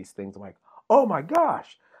telling me these things. I'm like, oh my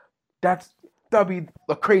gosh, that'd be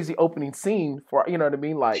a crazy opening scene for, you know what I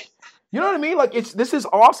mean? Like, you know what I mean? Like, this is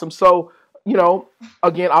awesome. So, you know,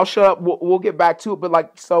 again, I'll shut up. We'll get back to it. But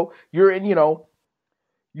like, so you're in, you know,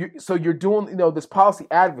 you're doing, you know, this policy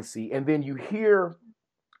advocacy, and then you hear,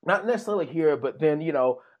 not necessarily hear, but then, you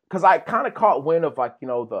know, because I kind of caught wind of like, you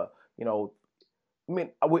know, I mean,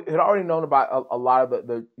 we had already known about a lot of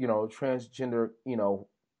the you know, transgender, you know,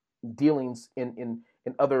 dealings in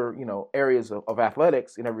other, you know, areas of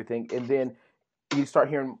athletics and everything. And then you start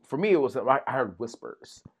hearing, for me, it was, I heard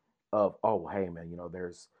whispers of, oh, hey man, you know,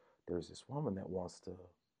 there's this woman that wants to,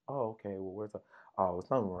 oh, okay, well, it's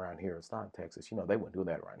not around here. It's not in Texas. You know, they wouldn't do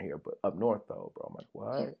that around here, but up north though, bro. I'm like,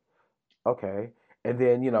 what? Okay. And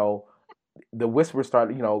then, you know, the whispers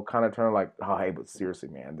started, you know, kind of turning like, oh, hey, but seriously,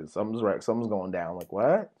 man, something's right. Something's going down. Like,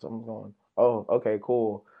 what? Something's going, oh, okay,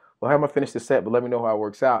 cool. Well, how am I finish this set? But let me know how it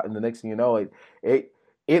works out. And the next thing you know, it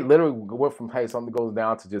literally went from, hey, something goes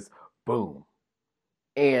down to just boom.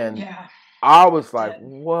 And yeah. I was like,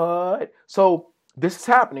 what? So this is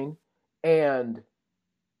happening. And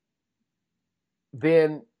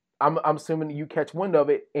then I'm assuming you catch wind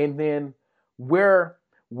of it. And then where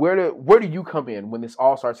do you come in when this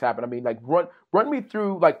all starts happening? I mean, like, run me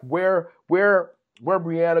through like where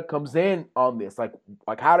Brianna comes in on this. Like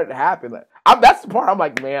how did it happen? Like, that's the part I'm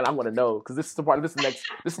like, man, I'm gonna know, because this is the part. This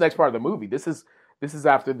is next part of the movie. This is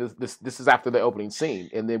after this is after the opening scene,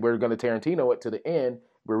 and then we're gonna Tarantino it to the end.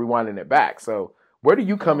 We're rewinding it back. So where do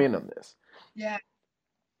you come in on this? Yeah.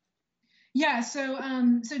 Yeah, so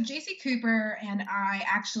JC Cooper and I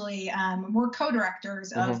actually were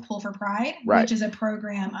co-directors of Pull for Pride, right, which is a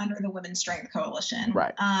program under the Women's Strength Coalition.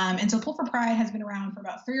 Right. And so Pull for Pride has been around for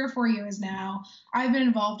about 3 or 4 years now. I've been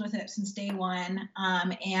involved with it since day one.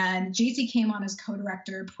 And JC came on as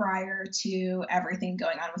co-director prior to everything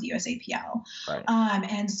going on with USAPL. Right.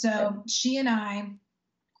 And so she and I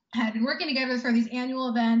had been working together for these annual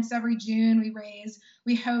events. Every June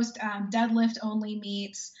we host deadlift only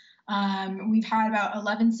meets. We've had about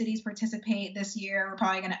 11 cities participate this year. We're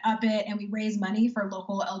probably going to up it, and we raise money for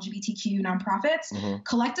local LGBTQ nonprofits.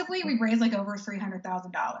 Collectively, we've raised like over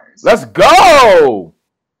 $300,000. Let's go.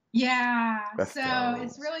 Yeah, so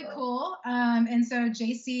it's really cool. And so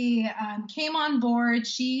JC came on board.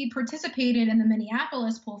 She participated in the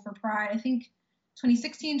Minneapolis Pull for Pride, I think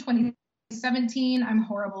 2016, 2017. I'm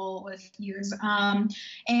horrible with years.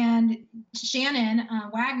 And Shannon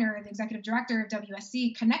Wagner, the executive director of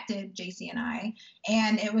WSC, connected JC and I,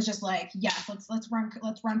 and it was just like, yes, let's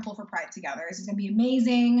run Pull for Pride together. This is gonna be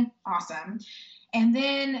amazing, awesome. And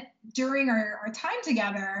then during our time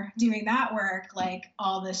together doing that work, like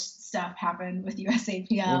all this stuff happened with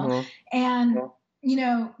USAPL. And, you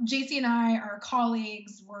know, JC and I are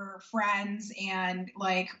colleagues, we're friends, and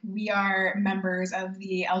like we are members of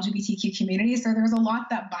the LGBTQ community. So there's a lot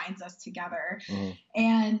that binds us together.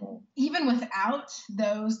 And even without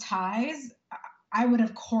those ties, I would,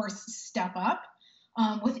 of course, step up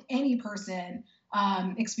with any person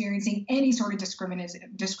experiencing any sort of discrimination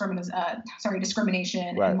and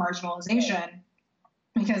marginalization,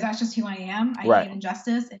 because that's just who I am. I hate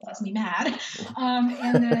injustice. It makes me mad.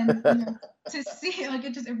 And then, you know, to see, like,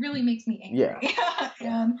 it really makes me angry.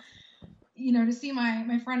 And, you know, to see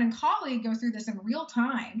my friend and colleague go through this in real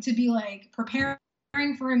time, to be like preparing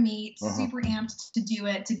for a meet, super amped to do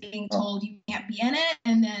it, to being told you can't be in it,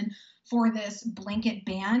 and then for this blanket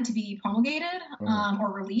ban to be promulgated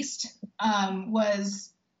or released was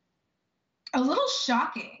a little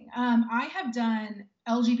shocking. I have done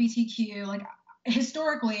LGBTQ, like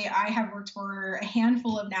historically, I have worked for a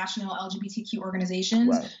handful of national LGBTQ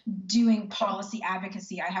organizations doing policy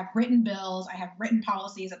advocacy. I have written bills, I have written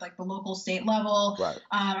policies at like the local state level.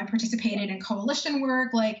 I participated in coalition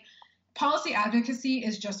work. Like, policy advocacy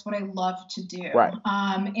is just what I love to do.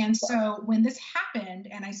 And so when this happened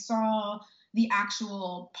and I saw the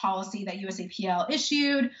actual policy that USAPL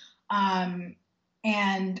issued,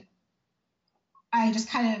 and I just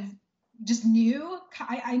kind of knew,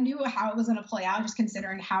 I knew how it was going to play out, just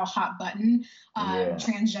considering how hot button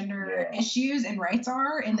transgender issues and rights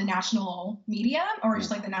are in the national media, or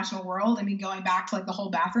just like the national world. I mean, going back to like the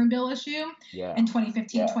whole bathroom bill issue in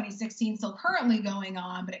 2015, 2016, still currently going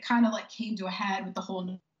on, but it kind of like came to a head with the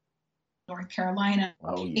whole North Carolina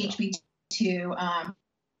HB2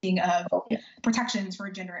 of protections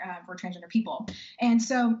for transgender people. And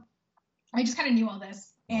so I just kind of knew all this.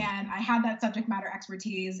 And I had that subject matter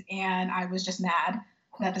expertise, and I was just mad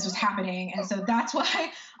that this was happening. And so that's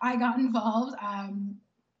why I got involved.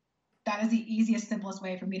 That is the easiest, simplest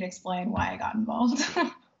way for me to explain why I got involved.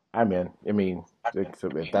 I mean,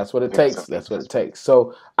 if that's what it takes, that's what it takes.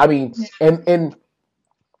 So, I mean, and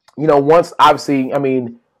you know, once obviously, I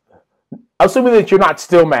mean, assuming that you're not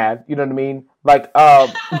still mad, you know what I mean? Like,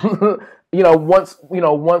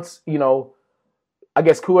 once, I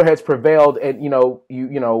guess cooler heads prevailed, and you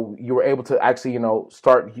were able to actually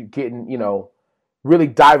start getting really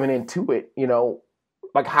diving into it.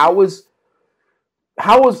 Like how I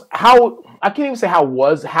can't even say how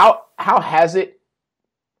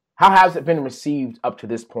has it been received up to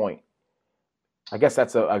this point? I guess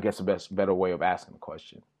that's a better way of asking the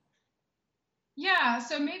question. Yeah.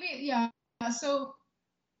 So maybe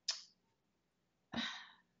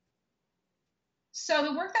So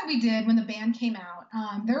the work that we did when the ban came out,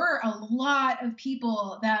 there were a lot of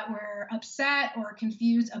people that were upset or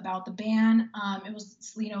confused about the ban. It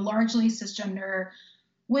was, largely cisgender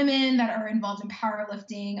women that are involved in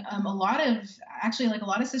powerlifting. A lot of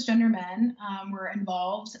cisgender men were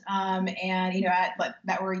involved, and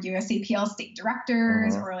that were USAPL state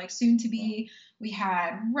directors or like soon to be. We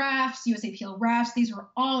had refs, USAPL refs. These were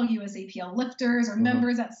all USAPL lifters or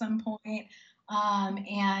members at some point.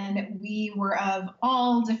 And we were of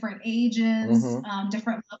all different ages,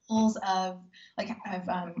 different levels of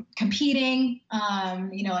competing,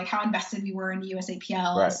 like how invested we were in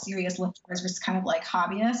USAPL as serious lifters versus kind of like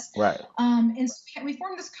hobbyists. And so we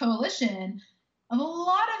formed this coalition of a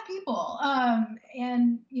lot of people.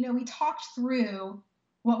 And we talked through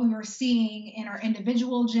what we were seeing in our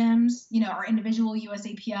individual gyms, our individual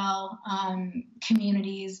USAPL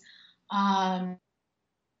communities.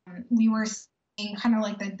 We were kind of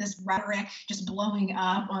like this rhetoric just blowing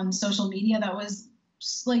up on social media that was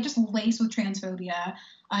like just laced with transphobia,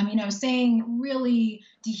 saying really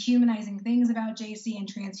dehumanizing things about JC and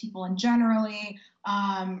trans people in generally.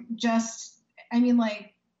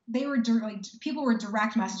 They were people were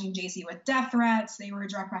direct messaging JC with death threats. They were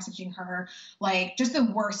direct messaging her like just the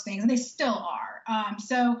worst things, and they still are.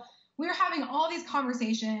 So we were having all these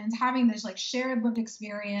conversations, having this like shared lived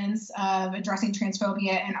experience of addressing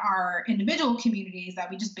transphobia in our individual communities, that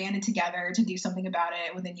we just banded together to do something about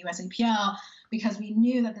it within USAPL, because we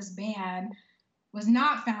knew that this ban was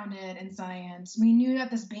not founded in science. We knew that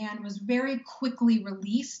this ban was very quickly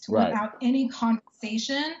released without any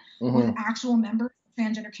conversation with actual members of the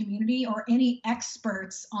transgender community or any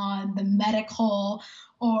experts on the medical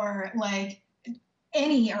or like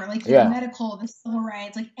the medical, the civil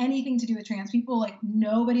rights, like anything to do with trans people. Like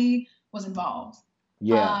nobody was involved.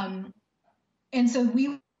 And so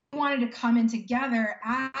we wanted to come in together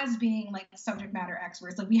as being like subject matter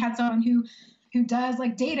experts. Like we had someone who does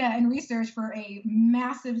like data and research for a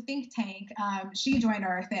massive think tank. She joined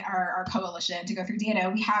our coalition to go through data.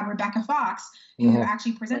 We had Rebecca Fox, who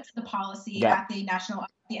actually presented the policy at the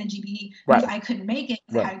NGB. I couldn't make it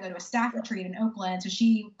because I had to go to a staff retreat in Oakland. So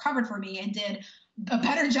she covered for me and did a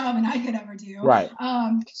better job than I could ever do.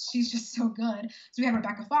 She's just so good. So we have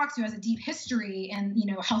Rebecca Fox, who has a deep history in,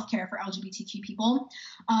 healthcare for LGBTQ people.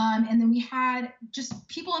 And then we had just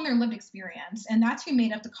people in their lived experience, and that's who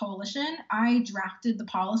made up the coalition. I drafted the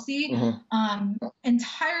policy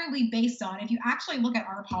entirely based on, if you actually look at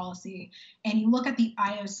our policy and you look at the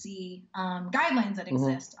IOC guidelines that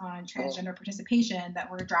exist on transgender participation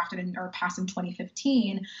that were drafted or passed in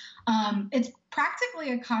 2015, it's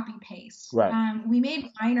practically a copy paste. We made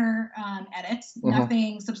minor edits,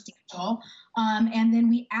 nothing substantial. And then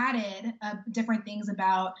we added different things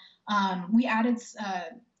about, we added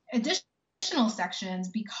additional sections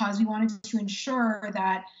because we wanted to ensure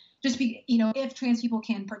that if trans people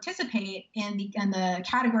can participate in the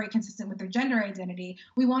category consistent with their gender identity,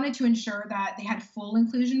 we wanted to ensure that they had full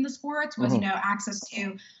inclusion in the sports, was, access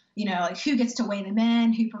to, like who gets to weigh them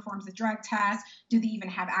in, who performs the drug test, do they even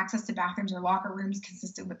have access to bathrooms or locker rooms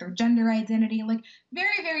consistent with their gender identity, like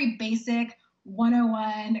very, very basic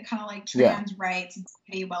 101 kind of like trans rights and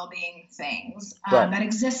well-being things that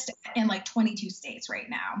exist in like 22 states right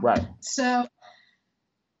now. So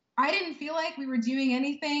I didn't feel like we were doing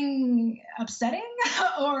anything upsetting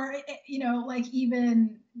or, like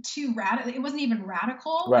even too radical. It wasn't even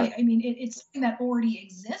radical. I mean, it's something that already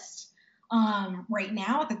exists right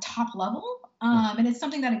now at the top level. And it's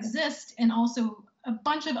something that exists in also a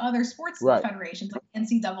bunch of other sports federations, like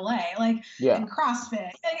NCAA, and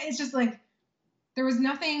CrossFit. It's just like, there was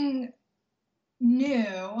nothing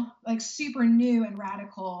new, like super new and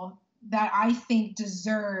radical, that I think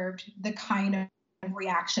deserved the kind of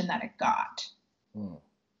reaction that it got.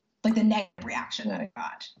 Like the negative reaction that it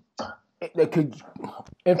got.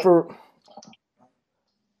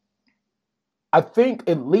 I think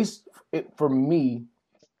at least for me,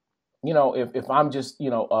 if I'm just,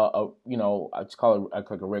 I just call it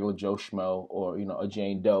like a regular Joe Schmo or, a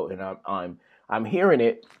Jane Doe, and I'm hearing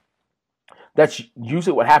it, that's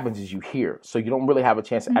usually what happens is you hear. So you don't really have a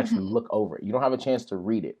chance to actually look over it. You don't have a chance to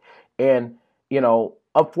read it. And,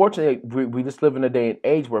 unfortunately, we just live in a day and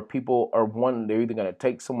age where people are, one, they're either going to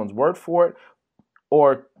take someone's word for it,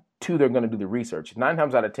 or two, they're going to do the research. 9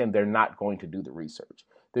 times out of 10, they're not going to do the research.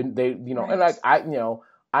 They and like I knew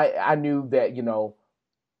that,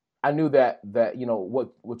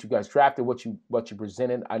 what you guys drafted, what you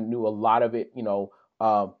presented, I knew a lot of it.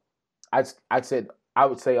 I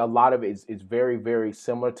would say a lot of it is very, very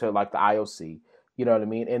similar to like the IOC. You know what I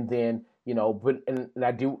mean? And then, I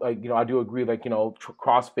do agree, like,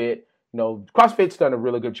 CrossFit, CrossFit's done a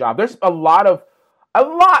really good job. There's a lot.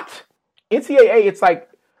 NCAA, it's like,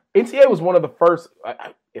 NCAA was one of the first,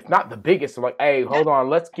 if not the biggest, like, hey, hold on,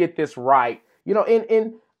 let's get this right.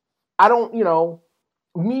 And I don't,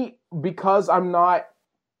 me, because I'm not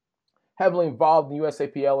heavily involved in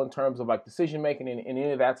USAPL in terms of like decision making and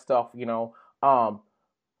any of that stuff, I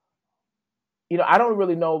don't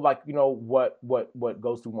really know, like, what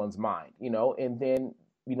goes through one's mind, and then,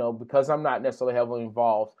 because I'm not necessarily heavily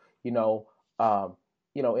involved, in the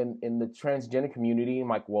transgender community, I'm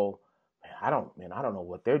like, well, I don't know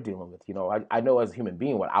what they're dealing with. I know as a human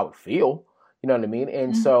being what I would feel, you know what I mean?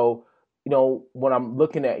 And so, when I'm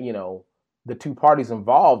looking at, the two parties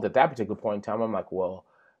involved at that particular point in time, I'm like, well,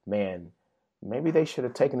 man, maybe they should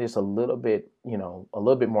have taken this a little bit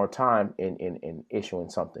more time in issuing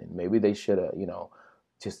something. Maybe they should have,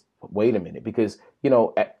 just wait a minute, because,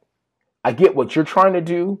 I get what you're trying to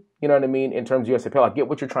do, you know what I mean, in terms of USAPL. I get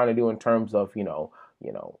what you're trying to do in terms of,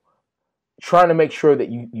 trying to make sure that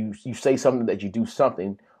you say something, that you do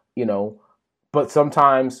something, but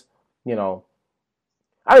sometimes,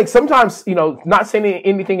 I think sometimes, not saying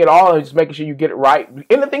anything at all and just making sure you get it right.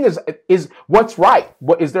 And the thing is what's right?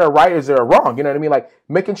 What is there a right? Is there a wrong? You know what I mean? Like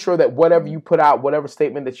making sure that whatever you put out, whatever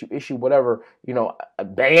statement that you issue, whatever, a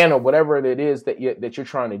ban or whatever it is that you're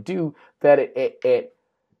trying to do, that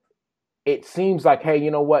it seems like, hey,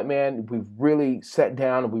 you know what, man, we've really sat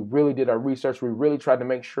down and we really did our research. We really tried to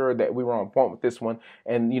make sure that we were on point with this one.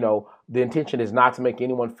 And, the intention is not to make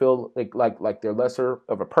anyone feel like they're lesser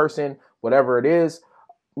of a person, whatever it is.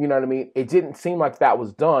 You know what I mean? It didn't seem like that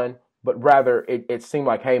was done, but rather it seemed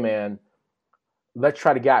like, hey, man, let's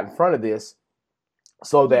try to get out in front of this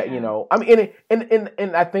so that, I mean,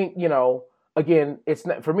 and I think, again,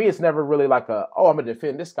 for me, it's never really like I'm going to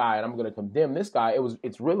defend this guy and I'm going to condemn this guy.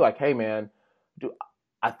 It's really like, hey, man,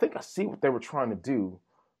 I think I see what they were trying to do,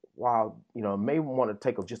 while, maybe want to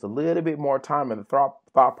take just a little bit more time in the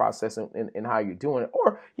thought process and how you're doing it.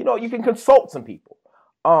 Or, you can consult some people.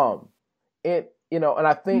 And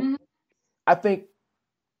I think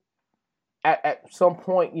at some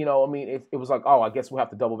point, I mean, it was like, oh, I guess we'll have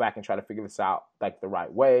to double back and try to figure this out like the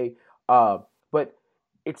right way. But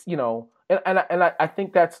it's, and I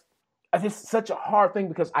think that's such a hard thing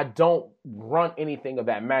because I don't run anything of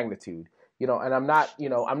that magnitude, and I'm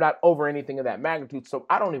not over anything of that magnitude. So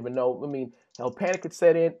I don't even know. I mean, hell, panic could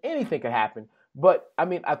set in, anything could happen. But I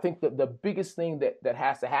mean, I think that the biggest thing that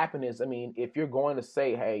has to happen is, I mean, if you're going to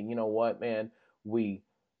say, hey, you know what, man, we're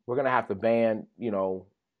going to have to ban,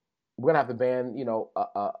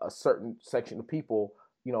 a certain section of people,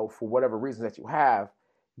 for whatever reason that you have,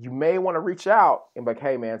 you may want to reach out and be like,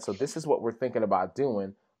 hey, man, so this is what we're thinking about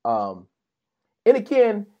doing. And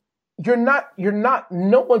again, you're not,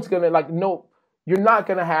 no one's going to you're not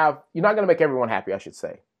going to make everyone happy, I should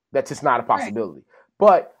say. That's just not a possibility. Right.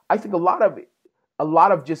 But I think a lot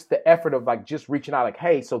of just the effort of just reaching out, like,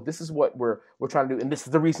 hey, so this is what we're trying to do, and this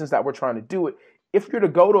is the reasons that we're trying to do it. If you're to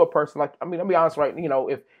go to a person, I mean, I'll be honest, right? If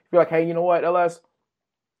you're like, hey, you know what, LS,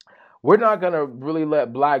 we're not gonna really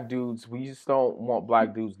let black dudes. We just don't want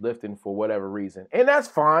black dudes lifting for whatever reason, and that's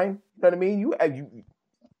fine. You know what I mean?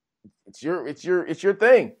 It's your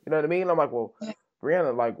thing. You know what I mean? I'm like, well,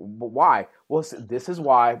 Brianna, but why? Well, this is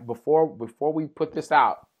why. Before we put this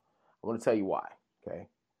out, I want to tell you why. Okay.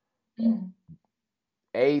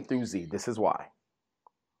 A through Z. This is why.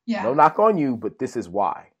 Yeah. No knock on you, but this is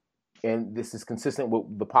why. And this is consistent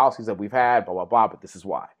with the policies that we've had, blah, blah, blah, but this is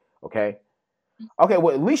why. Okay? Okay,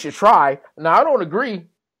 well, at least you tried. Now, I don't agree,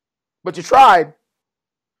 but you tried.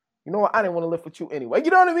 You know what? I didn't want to live with you anyway. You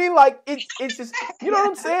know what I mean? It's just, you know what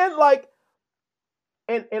I'm saying?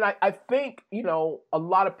 And I think, a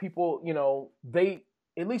lot of people, they,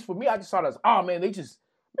 at least for me, I just thought it was, oh, man, they just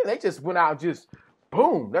went out and just,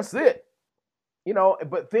 boom, that's it.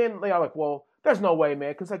 But then they're like, well, there's no way,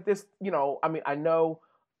 man, because this, I mean, I know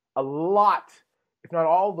a lot, if not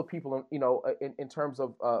all the people, in terms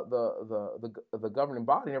of the governing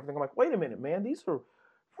body and everything. I'm like, wait a minute, man, these are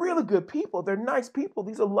really good people. They're nice people.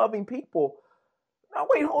 These are loving people. Now,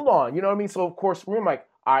 wait, hold on. You know what I mean? So of course, we're like,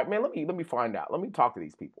 all right, man, let me find out. Let me talk to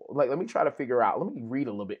these people. Let me try to figure out. Let me read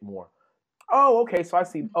a little bit more. Oh, okay. So I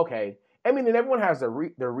see. Okay. I mean, and everyone has their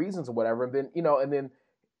reasons or whatever. And then,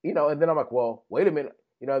 and then I'm like, well, wait a minute.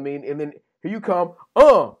 You know what I mean? And then here you come.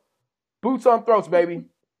 Boots on throats, baby.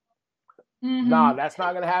 Mm-hmm. Nah, that's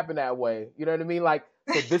not gonna happen that way. You know what I mean?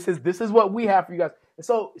 So this is what we have for you guys. And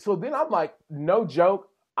so then I'm like, no joke.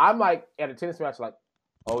 I'm like at a tennis match, like,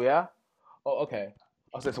 oh yeah, oh okay.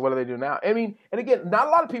 I said, so what do they do now? I mean, and again, not a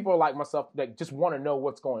lot of people are like myself that just want to know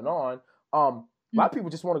what's going on. A lot of people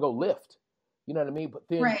just want to go lift. You know what I mean? But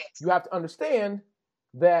then you have to understand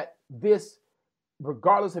that this,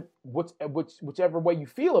 regardless of whichever way you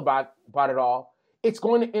feel about it all, it's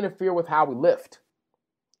going to interfere with how we lift.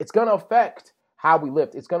 It's going to affect how we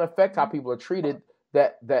lift. It's going to affect how people are treated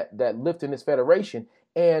that lift in this federation.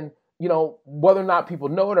 And, whether or not people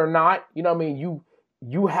know it or not, you know what I mean?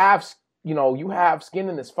 You have skin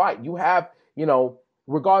in this fight. You have,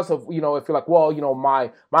 regardless of, if you're like, well, my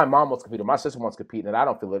mom wants to compete or my sister wants to compete and I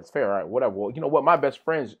don't feel that it's fair, right? Whatever. Well, you know what? My best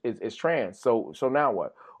friend is trans. So now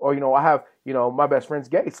what? Or, I have, my best friend's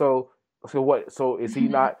gay. So what? So is he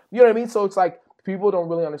not, you know what I mean? So it's like, people don't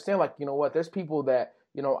really understand, like, what? There's people that,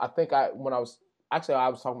 I think I was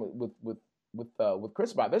talking with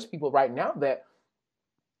Chris about, there's people right now that,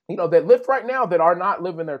 that lift right now that are not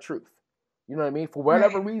living their truth. You know what I mean? For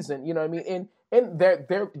whatever reason, you know what I mean? And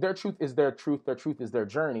their truth is their truth. Their truth is their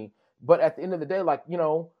journey. But at the end of the day,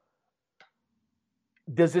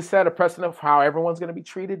 does this set a precedent for how everyone's going to be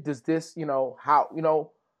treated? Does this, how,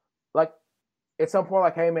 at some point,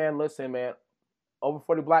 like, hey, man, listen, man, over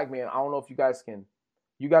 40 black men, I don't know if you guys going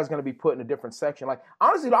to be put in a different section. Like,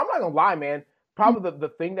 honestly, I'm not going to lie, man. probably the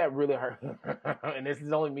thing that really hurt, and this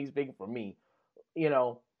is only me speaking for me, you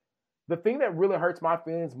know, the thing that really hurts my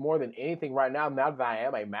feelings more than anything right now, now that I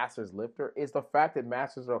am a Masters lifter, is the fact that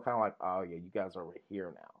Masters are kind of like, oh yeah, you guys are over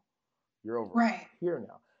here now. You're over here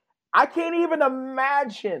now. I can't even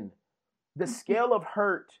imagine the scale of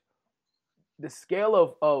hurt, the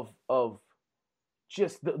scale of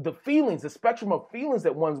just the feelings, the spectrum of feelings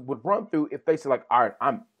that one would run through if they say like, all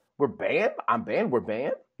right, we're banned, I'm banned, we're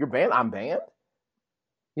banned, you're banned, I'm banned.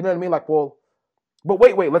 You know what I mean? Like, well, but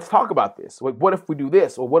wait, let's talk about this. Like, what if we do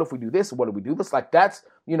this? Or what if we do this? Or what if we do this? Like, that's,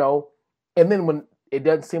 you know, and then when it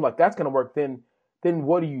doesn't seem like that's going to work, then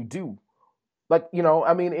what do you do? Like, you know,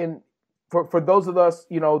 I mean, for those of us,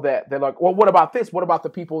 you know, that they're like, well, what about this? What about the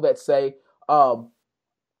people that say, well,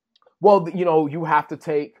 you know, you have to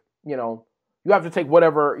take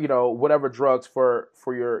whatever, you know, whatever drugs for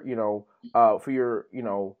your, you know, for your, you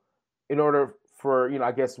know, in order for, you know,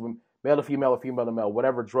 I guess male to female or female to male,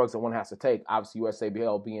 whatever drugs that one has to take. Obviously,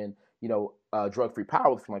 USABL being, you know, drug-free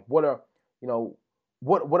powerlifting. Like, what are, you know,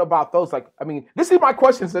 what about those? Like, I mean, this is my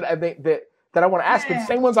questions that I think that I want to ask. The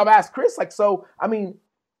same ones I've asked Chris. Like, so, I mean,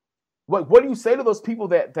 what do you say to those people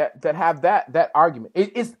that have that argument? I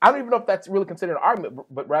don't even know if that's really considered an argument,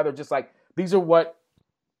 but rather just like, this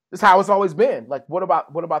is how it's always been. Like, what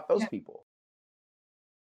about those people?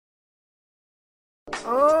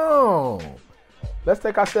 Oh. Let's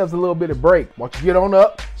take ourselves a little bit of break. Why don't you get on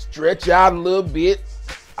up, stretch out a little bit.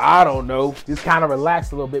 I don't know. Just kind of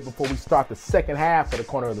relax a little bit before we start the second half of the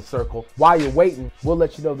Corner of the Circle. While you're waiting, we'll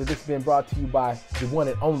let you know that this has been brought to you by the one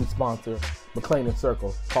and only sponsor, McLean &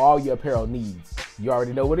 Circle, for all your apparel needs. You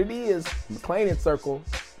already know what it is. McLean & Circle,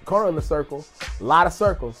 Corner of the Circle, a lot of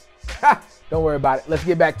circles. Don't worry about it. Let's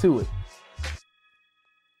get back to it.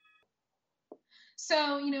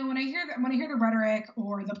 So, you know, when I hear the rhetoric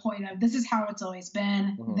or the point of this is how it's always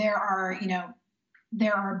been, there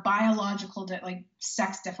are biological like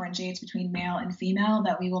sex differentiates between male and female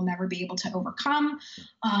that we will never be able to overcome.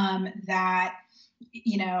 That,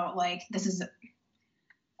 you know, like this is.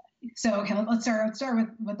 So, okay, let's start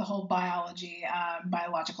with the whole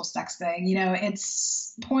biological sex thing. You know,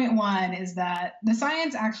 it's point one is that the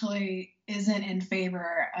science actually isn't in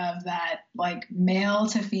favor of that, like male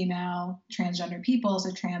to female transgender people,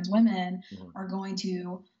 so trans women are going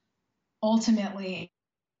to ultimately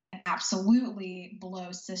absolutely blow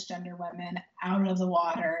cisgender women out of the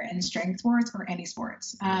water in strength sports or any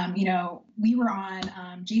sports. You know, we were on,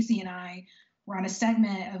 JC and I were on a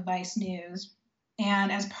segment of Vice News.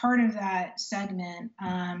 And as part of that segment,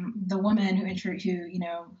 the woman who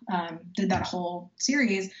did that whole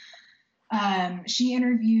series, she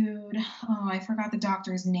interviewed, I forgot the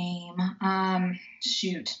doctor's name.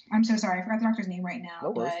 Shoot, I'm so sorry. I forgot the doctor's name right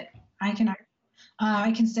now, but I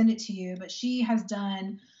can send it to you. But she has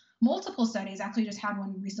done multiple studies, actually just had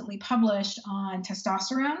one recently published on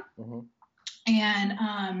testosterone.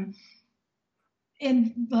 And,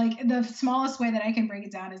 in like the smallest way that I can break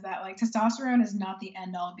it down is that like testosterone is not the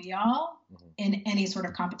end all be all in any sort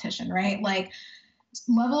of competition, right? Like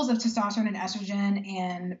levels of testosterone and estrogen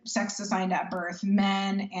and sex assigned at birth,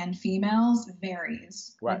 men and females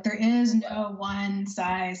varies. Right. Like there is no one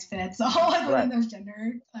size fits all within those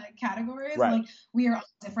gender categories. Right. Like we are all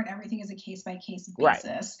different. Everything is a case by case basis.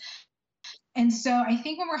 Right. And so I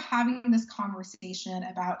think when we're having this conversation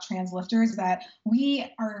about trans lifters, that we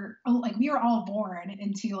are all born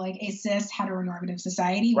into like a cis heteronormative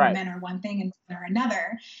society where men are one thing and women are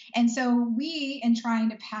another. And so we, in trying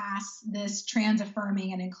to pass this trans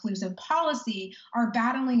affirming and inclusive policy, are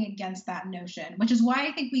battling against that notion, which is why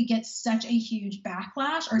I think we get such a huge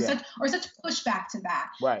backlash or such pushback to that,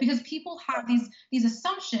 because people have these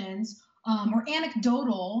assumptions or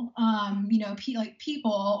anecdotal,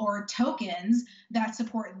 people or tokens that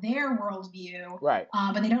support their worldview,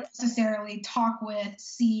 but they don't necessarily talk with,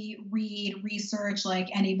 see, read, research like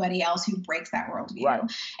anybody else who breaks that worldview. Right.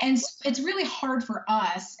 And so it's really hard for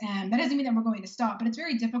us, and that doesn't mean that we're going to stop, but it's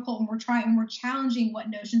very difficult when we're challenging what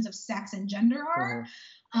notions of sex and gender are,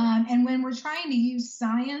 and when we're trying to use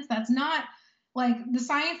science that's not like the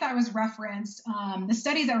science that was referenced, the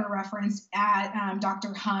studies that were referenced at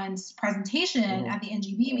Dr. Hunt's presentation at the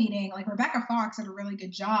NGB meeting, like Rebecca Fox did a really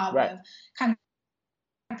good job of kind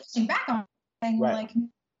of pushing back on saying, well, like,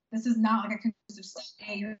 this is not like a conclusive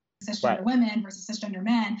study. You're cisgender women versus cisgender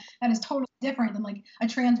men. That is totally different than like a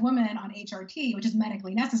trans woman on HRT, which is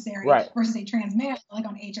medically necessary, versus a trans male like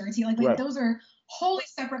on HRT. Like those are wholly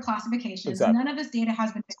separate classifications. Exactly. None of this data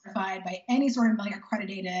has been verified by any sort of like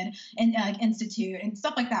accredited and institute and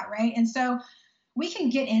stuff like that, right? And so we can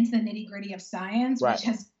get into the nitty gritty of science, Right.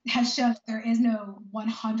 which has shown that there is no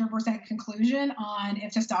 100% conclusion on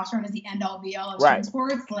if testosterone is the end all be all of Right. team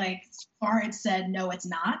sports. Like, so far it's said, no, it's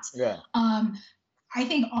not. Yeah. I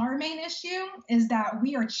think our main issue is that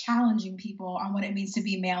we are challenging people on what it means to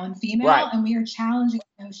be male and female, Right. and we are challenging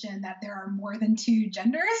the notion that there are more than two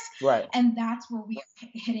genders. Right. And that's where we are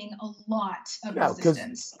hitting a lot of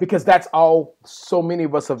resistance. Because that's all so many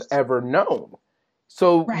of us have ever known.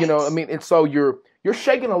 So, Right. you know, I mean, and so you're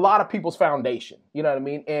shaking a lot of people's foundation, you know what I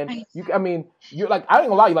mean? And you're like, I ain't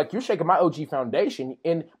gonna lie, like you're shaking my OG foundation.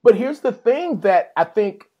 But here's the thing that I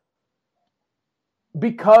think,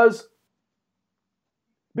 because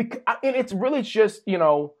and it's really just, you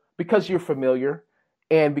know, because you're familiar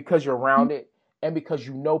and because you're around it and because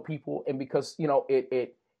you know people and because, you know,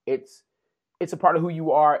 it's a part of who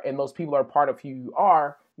you are and those people are a part of who you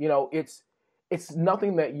are, you know, it's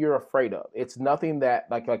nothing that you're afraid of. It's nothing that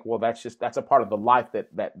like, well, that's a part of the life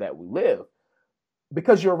that we live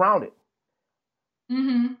because you're around it.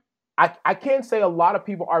 Mm-hmm. I can't say a lot of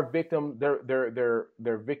people are victims.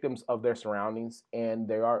 They're victims of their surroundings, and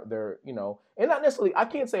they're you know, and not necessarily. I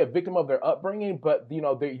can't say a victim of their upbringing, but you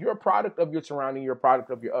know, you're a product of your surrounding. You're a product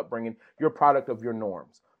of your upbringing. You're a product of your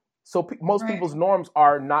norms. So most Right. people's norms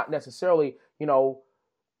are not necessarily, you know,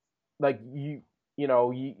 like you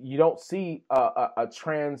don't see a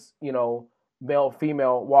trans, you know, male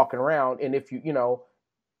female walking around, and if you know,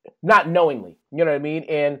 not knowingly, you know what I mean,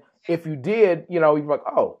 and if you did, you know, you'd be like,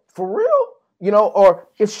 oh, for real? You know, or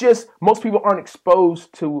it's just most people aren't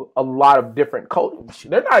exposed to a lot of different cultures.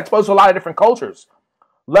 They're not exposed to a lot of different cultures,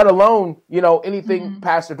 let alone, you know, anything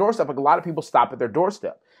past their doorstep. Like a lot of people stop at their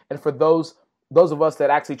doorstep. And for those of us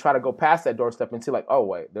that actually try to go past that doorstep and see like, oh,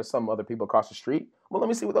 wait, there's some other people across the street. Well, let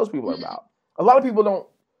me see what those people are about. A lot of people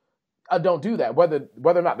don't do that, whether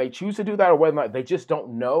or not they choose to do that or whether or not they just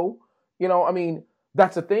don't know. You know, I mean,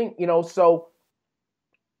 that's the thing, you know, so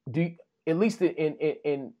at least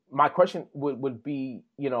in my question would be,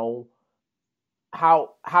 you know,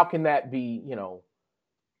 how can that be, you know,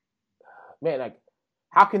 man, like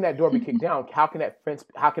how can that door be kicked down? How can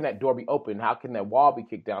that door be open? How can that wall be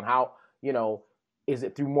kicked down? How, you know, is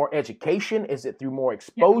it through more education? Is it through more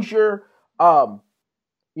exposure? Yeah.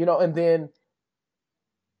 You know, and then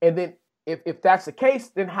if that's the case,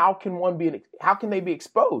 then how can they be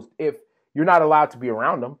exposed if you're not allowed to be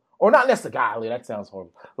around them? Or not necessarily, that sounds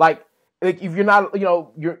horrible. Like if you're not, you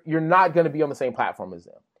know, you're not going to be on the same platform as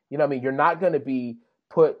them. You know what I mean? You're not going to be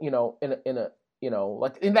put, you know, in a, you know,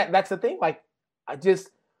 like, and that's the thing. Like, I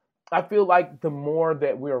feel like the more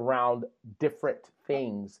that we're around different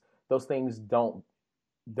things, those things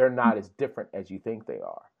they're not as different as you think they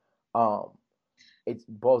are. It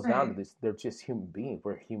boils down to this. They're just human beings.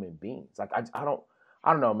 We're human beings. Like, I don't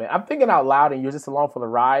know, man. I'm thinking out loud, and you're just along for the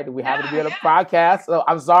ride. We happen to be on a podcast, so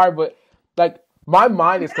I'm sorry, but like my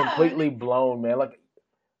mind is completely blown, man. Like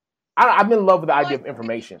I'm in love with the idea of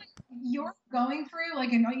information. You're going through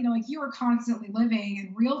like, you know, like you are constantly living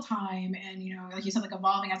in real time, and you know, like you said, like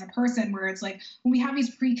evolving as a person. Where it's like when we have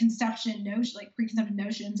these preconceived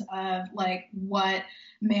notions of like what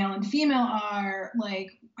male and female are,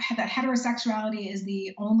 like that heterosexuality is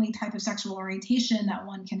the only type of sexual orientation that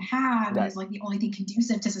one can have, and is like the only thing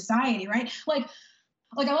conducive to society, right? Like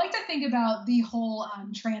I like to think about the whole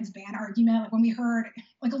trans ban argument. Like when we heard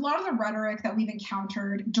like a lot of the rhetoric that we've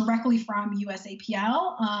encountered directly from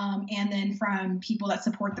USAPL and then from people that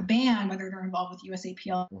support the ban, whether they're involved with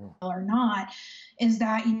USAPL or not, is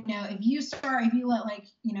that, you know, if you let like,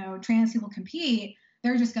 you know, trans people compete,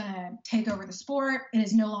 they're just going to take over the sport. It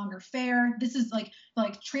is no longer fair. This is like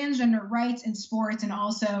transgender rights in sports and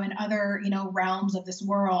also in other, you know, realms of this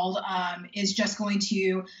world is just going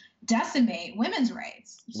to decimate women's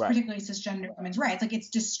rights, particularly cisgender women's rights. Like it's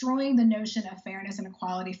destroying the notion of fairness and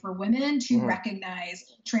equality for women to recognize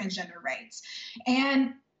transgender rights.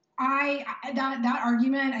 And that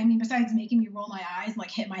argument, I mean, besides making me roll my eyes and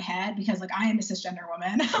like hit my head because like I am a cisgender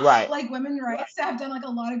woman, right? Like women's rights have done like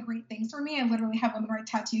a lot of great things for me. I literally have women's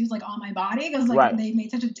rights tattoos like on my body because like they've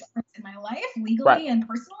made such a difference in my life legally and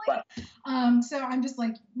personally. So I'm just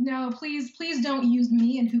like, no, please don't use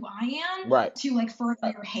me and who I am to like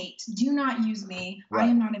further your hate. Do not use me. I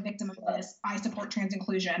am not a victim of this. I support trans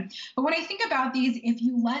inclusion. But when I think about these, if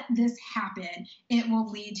you let this happen, it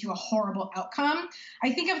will lead to a horrible outcome.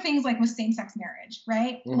 I think of things like with same-sex marriage,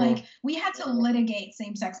 right? Like we had to litigate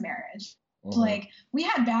same-sex marriage. Like we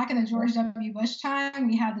had back in the George W. Bush time,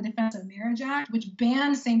 we had the Defense of Marriage Act, which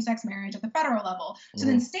banned same-sex marriage at the federal level. So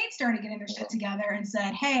then states started getting their shit together and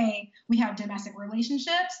said, hey, we have domestic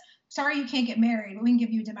relationships. sorry, you can't get married, but we can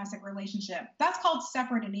give you a domestic relationship. That's called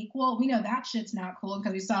separate and equal. We know that shit's not cool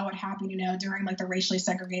because we saw what happened, during like the racially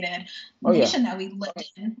segregated nation that we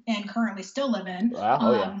lived in and currently still live in.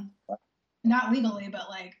 Not legally, but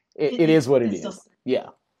like it is what it is. Yeah.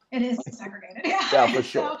 It is segregated. Yeah. Yeah, for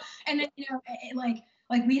sure. So, and then,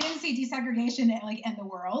 like we didn't see desegregation in the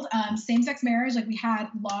world. Same-sex marriage, like we had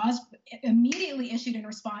laws immediately issued in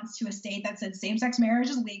response to a state that said same-sex marriage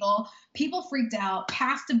is legal. People freaked out,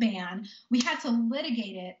 passed a ban. We had to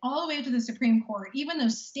litigate it all the way to the Supreme Court. Even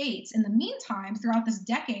those states, in the meantime, throughout this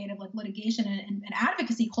decade of like litigation and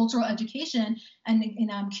advocacy, cultural education, and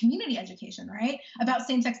community education, right, about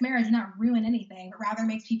same-sex marriage, not ruin anything, but rather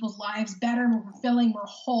makes people's lives better, more fulfilling, more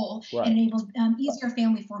whole, and enables easier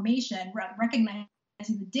family formation, recognizing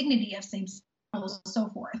the dignity of same-sex and so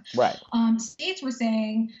forth. Right. States were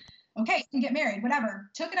saying, okay, you can get married, whatever.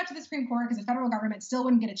 Took it up to the Supreme Court because the federal government still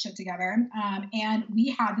wouldn't get its shit together. And we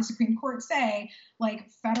had the Supreme Court say, like,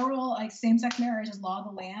 federal, like, same-sex marriage is law of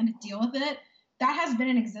the land, deal with it. That has been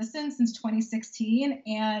in existence since 2016,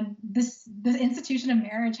 and the institution of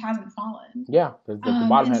marriage hasn't fallen. Yeah, the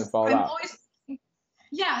bottom hasn't fallen out.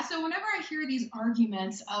 Yeah, so whenever I hear these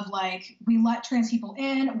arguments of like, we let trans people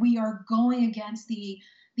in, we are going against the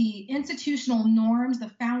institutional norms, the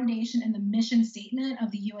foundation and the mission statement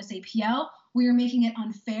of the USAPL, we are making it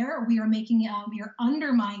unfair. We are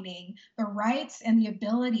undermining the rights and the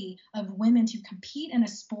ability of women to compete in a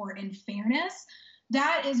sport in fairness.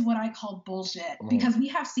 That is what I call bullshit, because we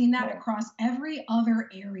have seen that across every other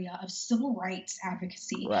area of civil rights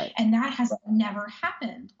advocacy, and that has never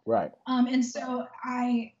happened. Right. And so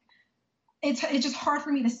it's just hard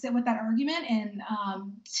for me to sit with that argument and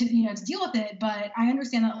to deal with it. But I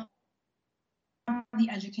understand that the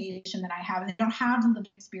education that I have, they don't have the lived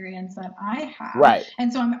experience that I have. Right.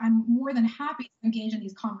 And so I'm more than happy to engage in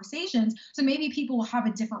these conversations. So maybe people will have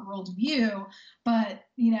a different worldview, but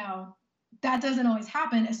that doesn't always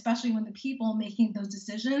happen, especially when the people making those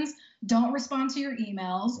decisions don't respond to your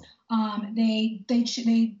emails. They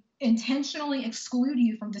intentionally exclude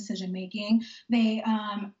you from decision making. They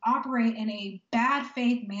operate in a bad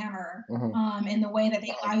faith manner in the way that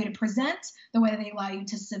they allow you to present, the way that they allow you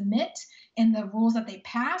to submit, and the rules that they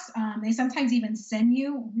pass. They sometimes even send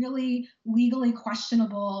you really legally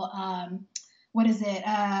questionable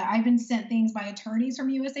I've been sent things by attorneys from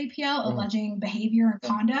USAPL alleging behavior and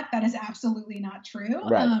conduct that is absolutely not true.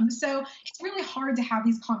 Right. So it's really hard to have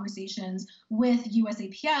these conversations with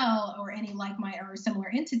USAPL or any like-minded or similar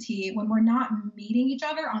entity when we're not meeting each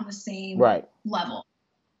other on the same level.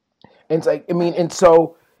 And it's like, and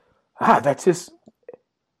so that's just,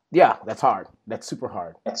 that's hard. That's super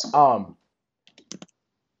hard.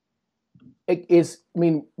 It is,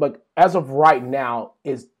 like as of right now,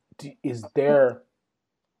 is there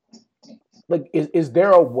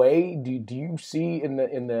a way, do you see in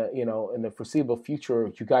the foreseeable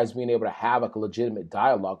future you guys being able to have like a legitimate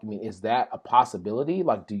dialogue? Is that a possibility?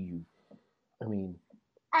 Like,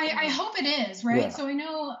 I hope it is, right? Yeah. So I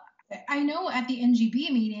know at the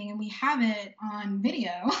NGB meeting, and we have it on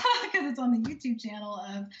video because it's on the YouTube channel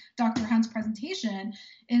of Dr. Hunt's presentation,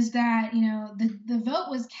 is that, the vote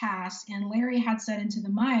was cast and Larry had said into the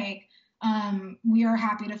mic, we are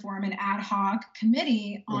happy to form an ad hoc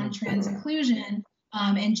committee on trans inclusion,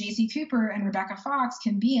 and JC Cooper and Rebecca Fox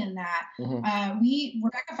can be in that.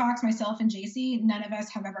 Rebecca Fox, myself, and JC, none of us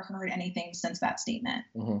have ever heard anything since that statement.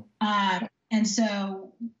 And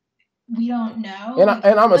so we don't know. And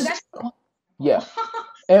I'm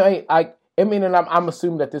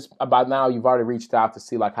assuming that this, by now you've already reached out to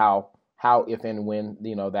see like how if and when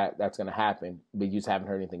that's going to happen, but you just haven't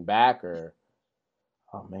heard anything back, or.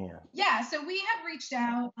 Oh, man. Yeah, so we have reached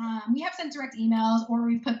out. We have sent direct emails, or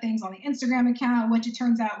we've put things on the Instagram account, which it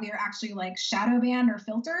turns out we are actually like shadow banned or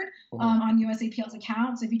filtered on USAPL's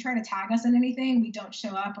account. So if you try to tag us in anything, we don't show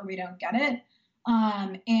up or we don't get it.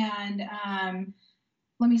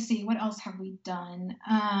 Let me see, what else have we done?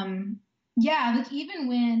 Like even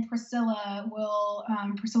when Priscilla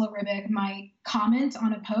Ribbick might comment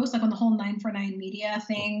on a post, like when the whole 949 media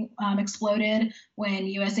thing exploded, when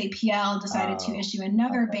USAPL decided to issue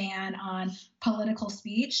another ban on political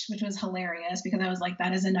speech, which was hilarious because I was like,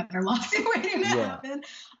 that is another lawsuit waiting to happen.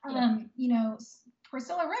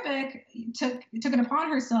 Priscilla Ribbick took it upon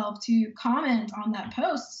herself to comment on that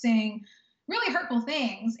post saying really hurtful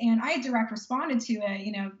things, and I direct responded to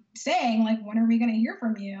it, saying like, when are we going to hear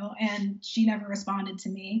from you? And she never responded to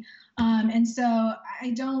me. And so I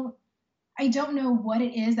don't know what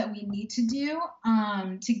it is that we need to do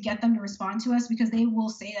to get them to respond to us, because they will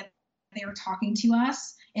say that they were talking to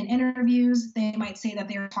us in interviews. They might say that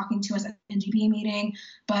they were talking to us at the NGB meeting,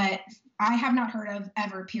 but I have not heard of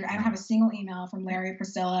ever peer. I don't have a single email from Larry or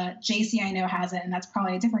Priscilla. JC, I know, hasn't, and that's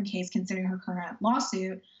probably a different case considering her current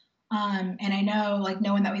lawsuit. And I know, like,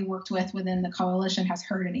 no one that we worked with within the coalition has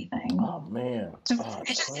heard anything. Oh man, so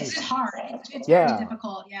it's just hard. It's very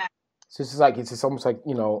difficult. Yeah. So it's just like, it's just almost like,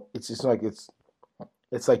 you know, it's just like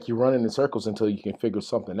it's like you run in circles until you can figure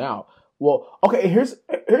something out. Well, okay, here's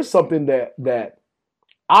something that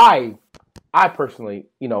I personally,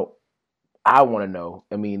 you know, I want to know.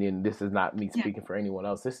 I mean, and this is not me speaking for anyone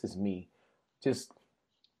else. This is me.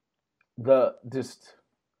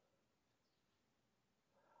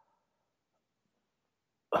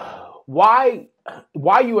 Why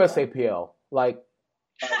USAPL? Like,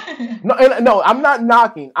 no, I'm not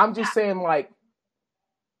knocking. I'm just saying, like,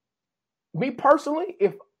 me personally,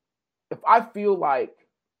 if I feel like,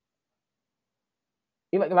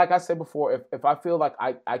 you know, like I said before, if I feel like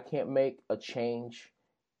I can't make a change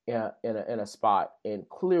in a spot, and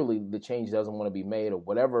clearly the change doesn't want to be made or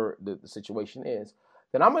whatever the situation is,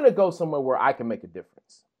 then I'm going to go somewhere where I can make a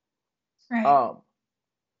difference. Right.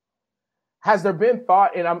 Has there been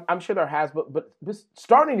thought, and I'm sure there has, but just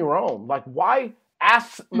starting your own, like, why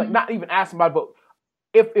ask, like, not even ask somebody, but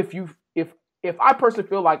if I personally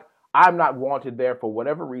feel like I'm not wanted there for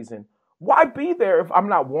whatever reason, why be there if I'm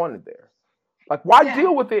not wanted there? Like, why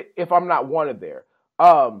deal with it if I'm not wanted there?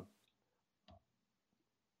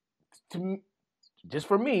 Just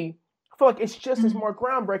for me, I feel like it's just as more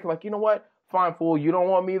groundbreaking. Like, you know what? Fine, fool, you don't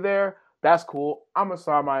want me there? That's cool. I'm going to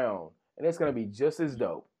start my own. And it's going to be just as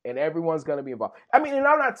dope. And everyone's going to be involved. I mean, and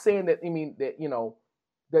I'm not saying that, you know,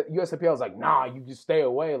 that USAPL is like, nah, you just stay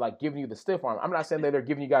away, like giving you the stiff arm. I'm not saying that they're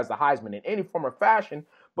giving you guys the Heisman in any form or fashion.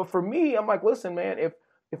 But for me, I'm like, listen, man,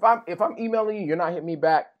 if I'm emailing you, you're not hitting me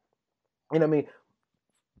back. You know what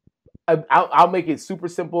I mean? I'll make it super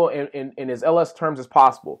simple in as LS terms as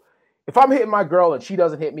possible. If I'm hitting my girl and she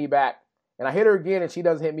doesn't hit me back, and I hit her again and she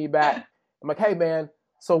doesn't hit me back, I'm like, hey, man,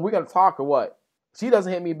 so we're going to talk or what? She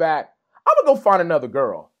doesn't hit me back, I'm going to go find another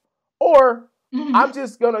girl. Or I'm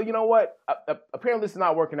just going to, you know what? Apparently this is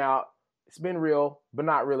not working out. It's been real, but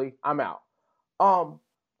not really. I'm out.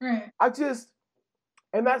 Right.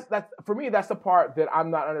 And that's for me, that's the part that I'm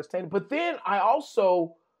not understanding. But then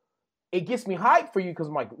it gets me hyped for you because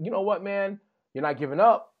I'm like, you know what, man? You're not giving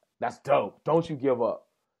up. That's dope. Don't you give up.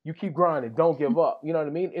 You keep grinding. Don't give up. You know what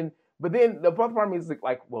I mean? But then the other part of me is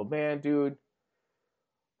like, well, man, dude,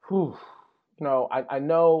 you know, I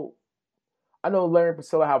know Larry and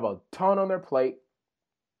Priscilla have a ton on their plate.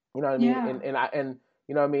 You know what I mean? And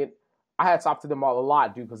you know what I mean? I had talked to them all a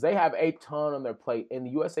lot, dude, because they have a ton on their plate, and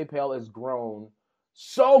the USAPL has grown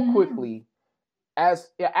so quickly, as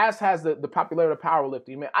has the popularity of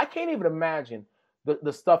powerlifting. Man, I can't even imagine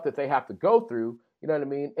the stuff that they have to go through. You know what I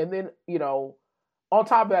mean? And then, you know, on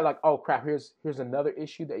top of that, like, oh crap, here's another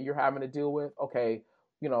issue that you're having to deal with. Okay,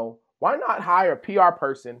 you know, why not hire a PR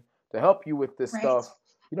person to help you with this stuff?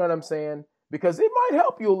 You know what I'm saying? Because it might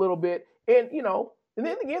help you a little bit. And, you know, and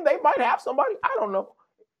then again, they might have somebody, I don't know,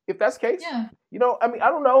 if that's the case. Yeah. You know, I mean, I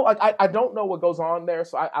don't know. I don't know what goes on there,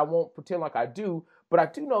 so I won't pretend like I do. But I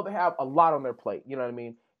do know they have a lot on their plate. You know what I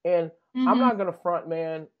mean? And I'm not going to front,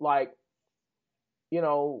 man, like, you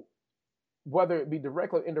know, whether it be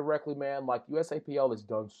directly or indirectly, man, like USAPL has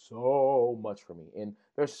done so much for me. And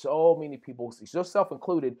there's so many people, yourself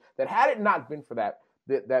included, that had it not been for that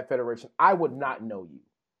federation, I would not know you.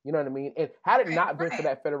 You know what I mean? And had it not been for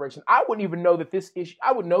that federation, I wouldn't even know that this issue,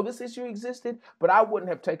 I would know this issue existed, but I wouldn't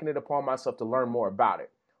have taken it upon myself to learn more about it.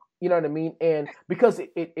 You know what I mean? And because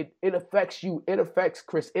it affects you, it affects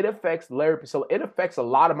Chris, it affects Larry Priscilla, it affects a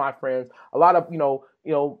lot of my friends, a lot of, you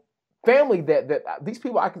know, family that these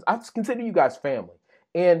people, I consider you guys family.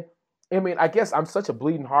 And I mean, I guess I'm such a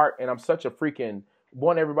bleeding heart and I'm such a freaking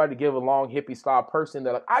want everybody to get along hippie style person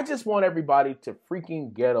that, like, I just want everybody to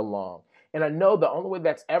freaking get along. And I know the only way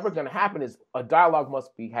that's ever going to happen is a dialogue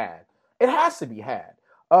must be had. It has to be had.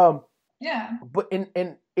 Yeah. But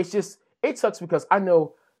and it's just, it sucks because I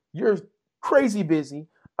know you're crazy busy.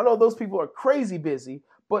 I know those people are crazy busy,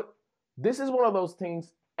 but this is one of those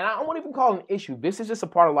things, and I won't even call it an issue. This is just a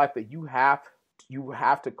part of life that you have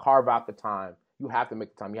to carve out the time. You have to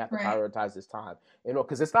make the time. You have to prioritize this time. You know,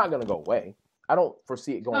 because it's not going to go away. I don't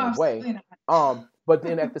foresee it going away. But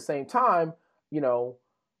then at the same time, you know,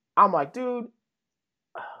 I'm like, dude,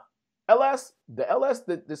 the LS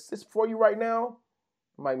that this is for you right now.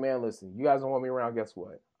 I'm like, man, listen, you guys don't want me around. Guess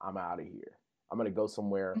what? I'm out of here. I'm gonna go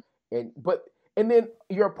somewhere. And then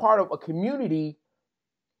you're a part of a community.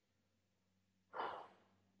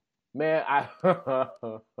 Man,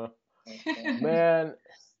 man,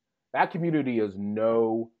 That community is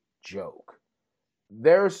no joke.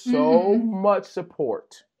 There's so much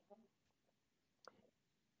support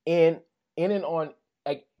in and on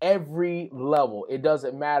like every level. It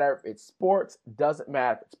doesn't matter if it's sports, it doesn't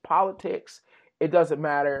matter if it's politics, it doesn't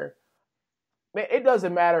matter. Man, it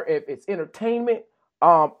doesn't matter if it's entertainment.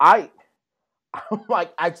 I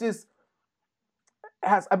like I just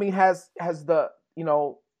has I mean has the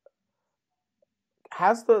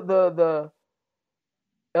has the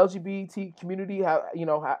LGBT community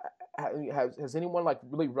has anyone like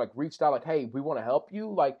really like reached out like, hey, we want to help you?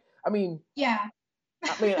 Like, Yeah.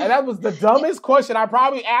 And that was the dumbest question I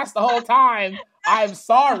probably asked the whole time. I'm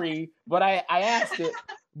sorry, but I asked it.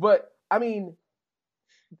 But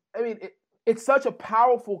it's such a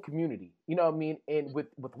powerful community, you know what I mean? And with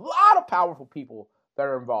a lot of powerful people that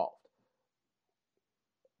are involved.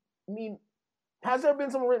 I mean, has there been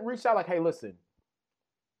someone reached out like, hey, listen,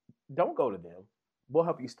 don't go to them. We'll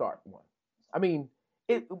help you start one. I mean,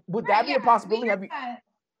 would that be a possibility?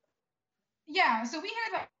 Yeah, so we hear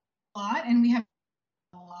that a lot, and we have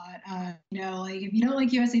a lot. Like if you don't like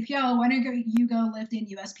USAPL, why don't you go lift in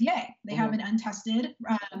USPA? They have an untested,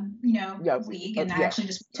 league, and I actually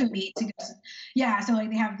just went to a meet to go. Yeah, so like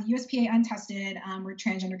they have the USPA untested, where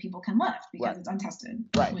transgender people can lift because it's untested,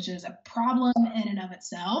 which is a problem in and of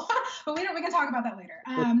itself. But we can talk about that later.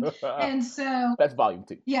 And so that's volume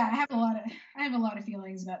 2. Yeah, I have a lot of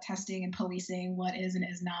feelings about testing and policing what is and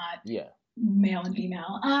is not. Yeah. Male and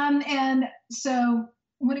female. And so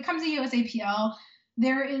when it comes to USAPL,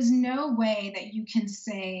 there is no way that you can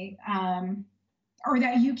say or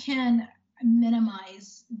that you can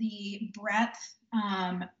minimize the breadth,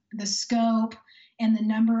 the scope, and the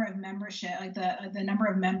number of membership, like the number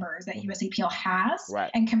of members that USAPL has,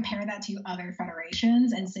 and compare that to other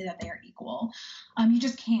federations and say that they are equal. You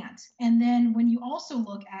just can't. And then when you also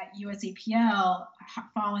look at USAPL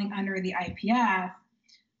falling under the IPF,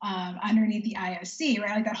 underneath the IOC,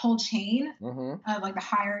 right? Like that whole chain of like the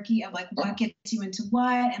hierarchy of like what gets you into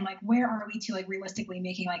what, and like where are we to like realistically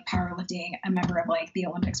making like powerlifting a member of like the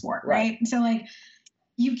Olympic sport, right? So like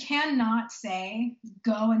you cannot say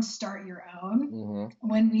go and start your own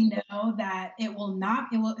when we know that it will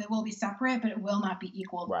be separate, but it will not be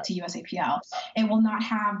equal to USAPL. It will not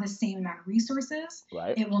have the same amount of resources.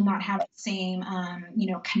 It will not have the same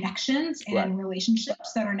connections and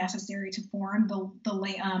relationships that are necessary to form the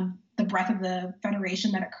breadth of the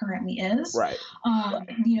federation that it currently is.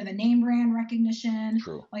 The name brand recognition,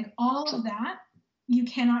 like all of that, you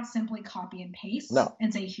cannot simply copy and paste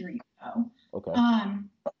and say, here you go.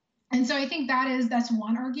 And so I think that's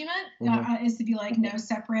one argument, is to be like, no,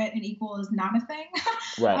 separate and equal is not a thing.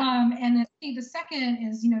 And then I think the second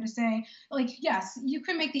is, to say, like, yes, you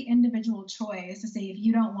can make the individual choice to say, if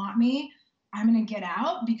you don't want me, I'm going to get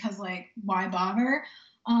out because, like, why bother?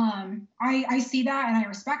 I see that and I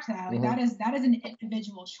respect that. Like, that is an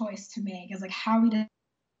individual choice to make, is like how we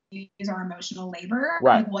use our emotional labor,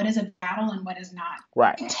 like what is a battle and what is not.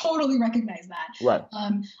 I totally recognize that.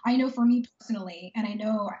 I know for me personally, and I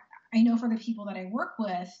know for the people that I work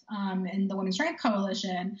with in the Women's Strength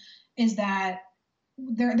Coalition, is that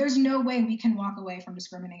there's no way we can walk away from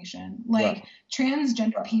discrimination. Like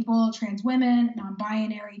transgender people, trans women,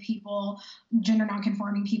 non-binary people, gender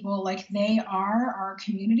non-conforming people, like they are our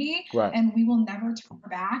community, and we will never turn our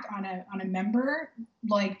back on a member,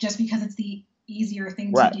 like just because it's the easier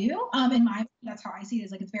thing to do. In my, that's how I see it,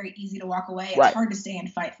 is like it's very easy to walk away. It's hard to stay and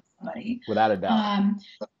fight for somebody. Without a doubt.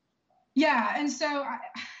 And so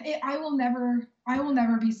I will never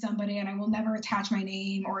be somebody, and I will never attach my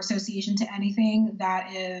name or association to anything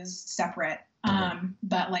that is separate.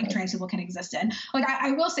 But like trans people can exist in. Like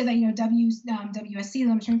I will say that WSC, the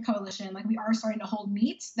Women's Strength Coalition, like we are starting to hold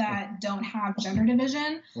meets that don't have gender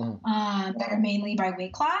division, that are mainly by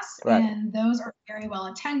weight class, and those are very well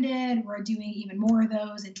attended. We're doing even more of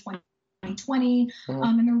those in 2020,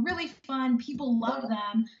 and they're really fun. People love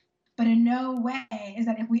them. But in no way is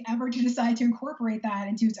that if we ever do decide to incorporate that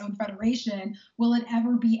into its own federation, will it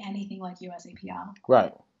ever be anything like USAPL?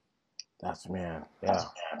 That's, man, yeah.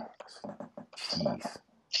 Jeez.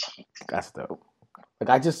 That's dope.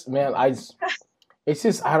 Like, it's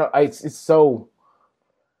so,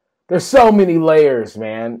 there's so many layers,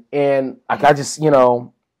 man. And like, it's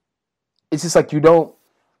just like you don't,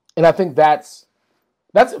 and I think that's,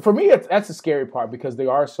 for me, that's the scary part, because there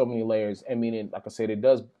are so many layers. I mean, like I said, it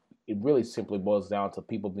really simply boils down to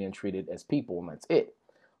people being treated as people, and that's it.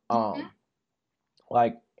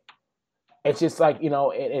 Like, it's just like,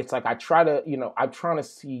 it's like I'm trying to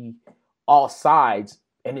see all sides,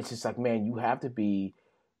 and it's just like, man, you have to be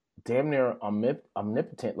damn near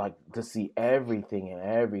omnipotent, like to see everything and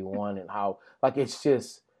everyone, and how, like, it's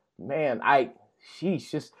just, man,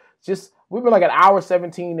 sheesh, just we've been like an hour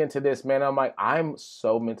 17 into this, man. I'm like, I'm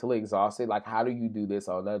so mentally exhausted. Like, how do you do this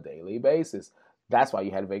on a daily basis? That's why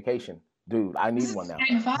you had a vacation, dude. I need one now.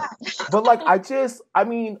 But like, I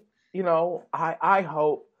mean, I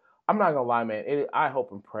hope. I'm not gonna lie, man. I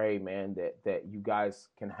hope and pray, man, that you guys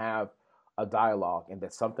can have a dialogue and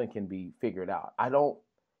that something can be figured out.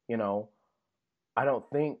 You know, I don't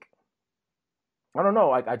think. I don't know.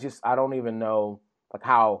 Like, I don't even know like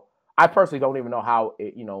how. I personally don't even know how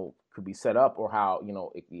it, could be set up or how,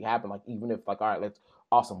 it could happen. Like, even if like, all right, let's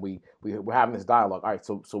awesome. We're having this dialogue. All right,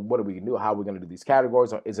 so what are we gonna do? How are we gonna do these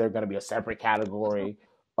categories? Or is there gonna be a separate category?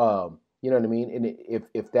 You know what I mean? And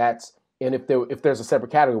if that's and if there's a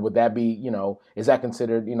separate category, would that be, is that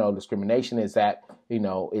considered, discrimination? Is that, and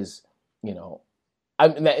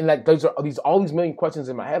like those are all these million questions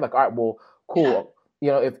in my head. Like, all right, well, cool.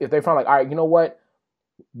 If they find like, all right, you know what?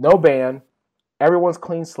 No ban, everyone's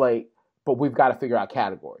clean slate, but we've got to figure out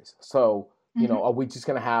categories. So, are we just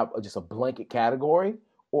gonna have just a blanket category,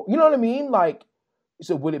 or you know what I mean? Like,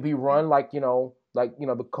 so would it be run like the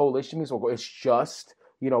coalition means, or it's just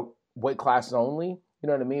weight classes only? You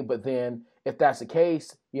know what I mean? But then if that's the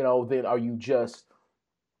case, then are you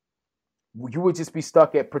would just be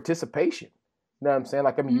stuck at participation? You know what I'm saying?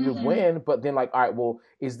 Like, I mean, you could win, but then like, all right, well,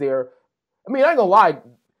 is there? I mean, I ain't gonna lie,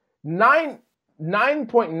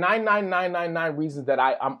 9.99999 reasons that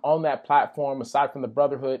I'm on that platform, aside from the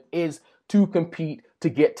brotherhood, is to compete to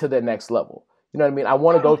get to the next level. You know what I mean? I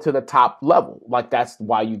want to go to the top level. Like, that's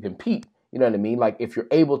why you compete. You know what I mean? Like, if you're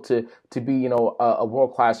able to be, a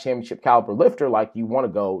world-class championship caliber lifter, like, you want to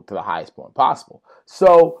go to the highest point possible.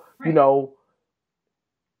 So, right.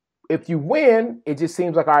 If you win, it just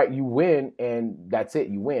seems like, all right, you win and that's it.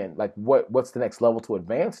 You win. Like, what's the next level to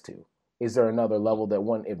advance to? Is there another level that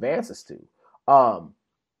one advances to?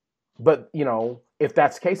 But if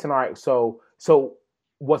that's the case, then all right, so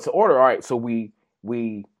what's the order? All right, so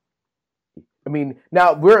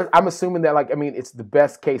now I'm assuming that, like, I mean, it's the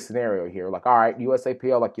best case scenario here. Like, all right,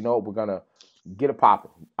 USAPL, like, we're gonna get it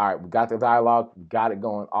popping. All right, we got the dialogue, we got it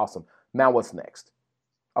going, awesome. Now what's next?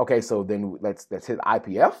 Okay, so then let's hit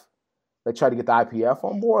IPF. Let's try to get the IPF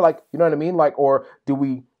on board. Like, you know what I mean? Like, or do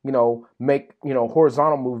we, make,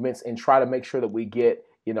 horizontal movements and try to make sure that we get,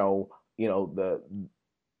 the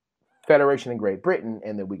Federation in Great Britain,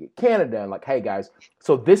 and then we get Canada, and like, hey guys,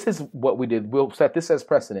 so this is what we did. We'll set this as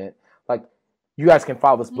precedent. Like, you guys can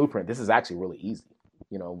follow this blueprint. This is actually really easy.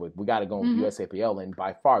 We got to go with USAPL, and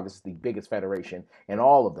by far this is the biggest federation in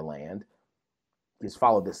all of the land. Just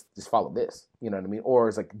follow this. You know what I mean? Or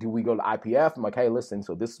it's like, do we go to IPF? I'm like, hey, listen.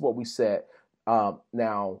 So this is what we set. Now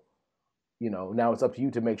it's up to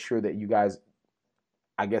you to make sure that you guys,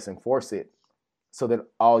 I guess, enforce it, so that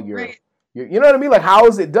all your you know what I mean? Like, how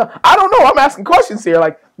is it done? I don't know. I'm asking questions here.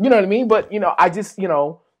 Like, you know what I mean? But I just in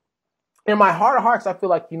my heart of hearts, I feel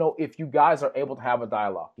like if you guys are able to have a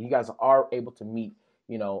dialogue, you guys are able to meet,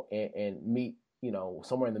 and meet,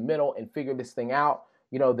 somewhere in the middle and figure this thing out.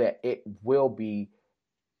 That it will be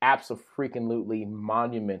absolutely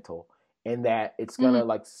monumental, and that it's gonna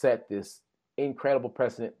like set this incredible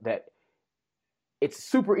precedent that it's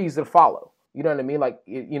super easy to follow. You know what I mean? Like,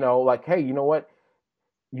 like, hey, you know what?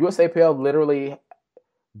 USAPL literally,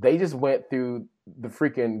 they just went through the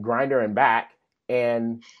freaking grinder and back,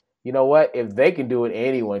 and you know what? If they can do it,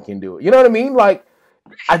 anyone can do it. You know what I mean? Like,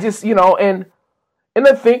 I just, and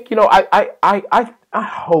I think, I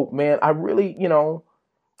hope, man, I really,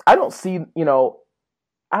 I don't see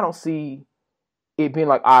it being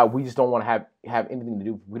like, we just don't want to have anything to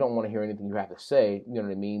do. We don't want to hear anything you have to say. You know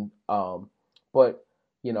what I mean? But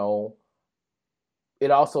it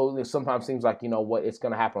also sometimes seems like, it's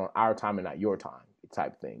going to happen on our time and not your time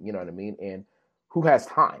type thing. You know what I mean? And who has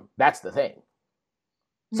time? That's the thing.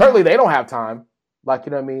 Yeah. Certainly they don't have time. Like,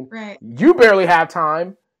 you know what I mean? Right. You barely have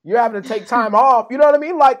time. You're having to take time off. You know what I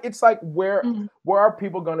mean? Like, it's like, where are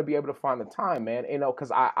people going to be able to find the time, man?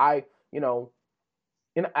 Because I and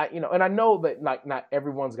I know that, like, not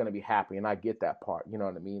everyone's going to be happy, and I get that part. You know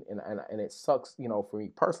what I mean? And it sucks, for me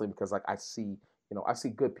personally, because like I see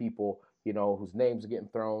good people, whose names are getting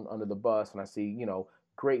thrown under the bus, and I see,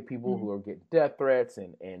 great people who are getting death threats,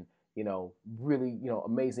 and really,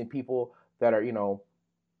 amazing people that are, in a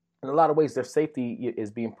lot of ways their safety is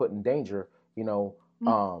being put in danger,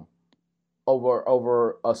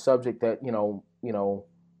 over a subject that,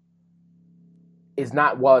 is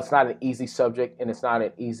not, well, it's not an easy subject, and it's not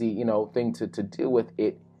an easy, thing to deal with.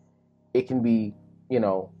 It can be,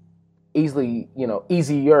 easily,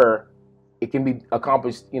 easier. It can be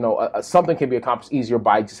accomplished, something can be accomplished easier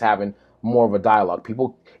by just having more of a dialogue.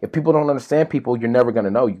 If people don't understand people, you're never going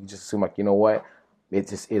to know. You just assume, like, you know what, it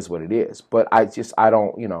just is what it is. But I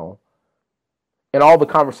don't, in all the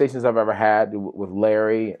conversations I've ever had with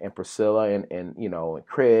Larry and Priscilla and and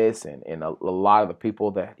Chris and a lot of the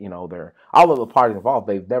people that, they're all of the parties involved,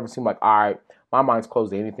 they've never seemed like, all right, my mind's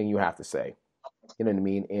closed to anything you have to say. You know what I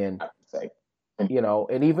mean? And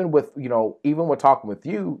and even with talking with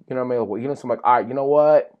you, what I mean? Well, so I'm like, all right, you know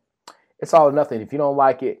what? It's all or nothing. If you don't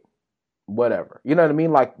like it, whatever. You know what I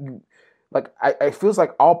mean? It feels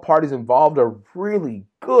like all parties involved are really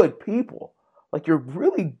good people. Like, you're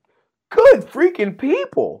really good freaking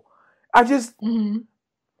people. I just, and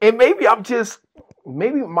maybe I'm just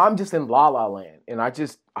in La La Land, and I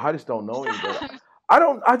just don't know anybody.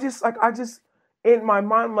 I just in my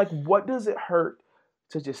mind, like, what does it hurt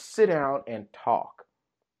to just sit down and talk?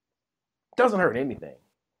 It doesn't hurt anything.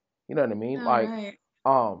 You know what I mean? Right.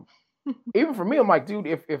 Even for me, I'm like, dude,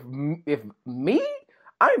 if me,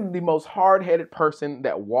 I'm the most hard-headed person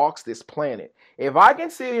that walks this planet. If I can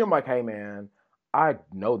sit here, I'm like, hey man, I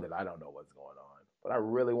know that I don't know what's going on, but I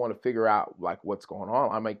really want to figure out like what's going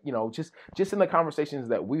on. I'm like, just in the conversations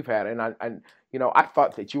that we've had, and I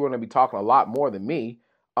thought that you were going to be talking a lot more than me.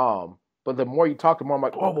 But the more you talk, the more I'm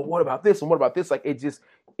like, oh, but what about this and what about this? Like, it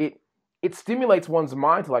stimulates one's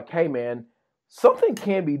mind to like, hey man, something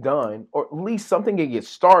can be done, or at least something can get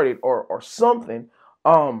started, or something.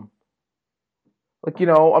 I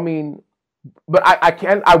mean, but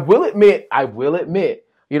I will admit,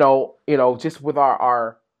 just with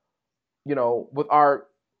our with our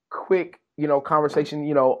quick, conversation,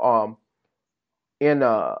 on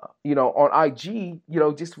IG,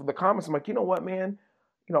 just with the comments, I'm like, you know what, man,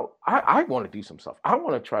 I want to do some stuff. I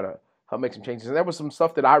want to try to help make some changes. And there was some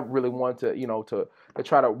stuff that I really wanted to, to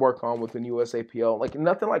try to work on with the new USAPL. Like,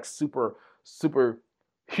 nothing like super, super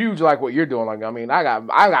huge like what you're doing. Like, I mean, I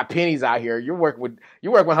got pennies out here. You're working with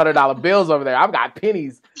 $100 bills over there. I've got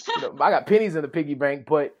pennies. I got pennies in the piggy bank.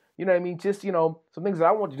 But you know what I mean? Just, some things that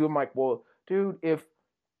I want to do. I'm like, well, dude,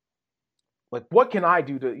 what can I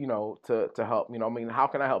do to help? I mean, how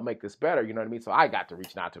can I help make this better? You know what I mean? So I got to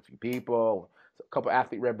reach out to a few people, a couple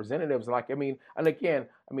athlete representatives. And again,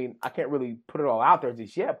 I can't really put it all out there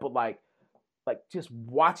just yet, but like just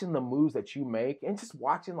watching the moves that you make, and just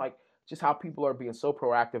watching just how people are being so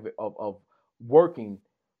proactive of working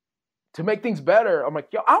to make things better. I'm like,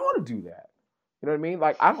 yo, I want to do that. You know what I mean?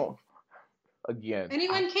 Like, I don't. Again,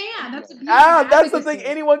 anyone can. That's that's the thing.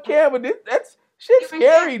 Anyone can, but that's shit's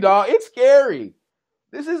scary, dog. It's scary.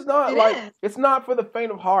 This is not it's not for the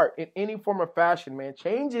faint of heart in any form or fashion, man.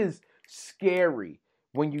 Change is scary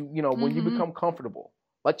when when you become comfortable.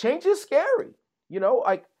 Like, change is scary.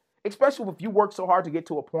 Like, especially if you work so hard to get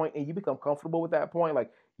to a point and you become comfortable with that point.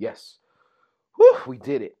 Like, yes, whew, we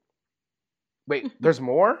did it. Wait, there's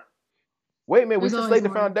more? Wait, man, we just laid the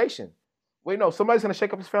foundation. Wait, no, somebody's gonna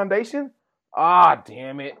shake up his foundation? Ah,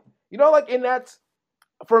 damn it. And that's,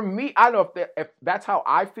 for me, I know if that's how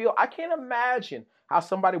I feel, I can't imagine how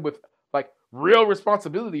somebody with, like, real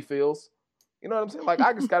responsibility feels. You know what I'm saying? Like,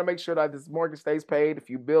 I just got to make sure that this mortgage stays paid, a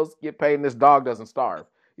few bills get paid, and this dog doesn't starve.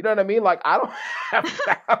 You know what I mean? Like, I don't have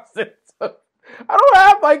thousands of, I don't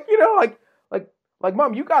have, like,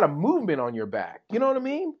 Mom, you got a movement on your back. You know what I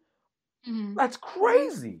mean? Mm-hmm. That's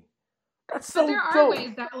crazy. That's so But there are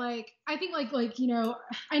ways that, like, I think,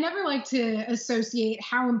 I never like to associate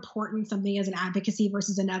how important something is in advocacy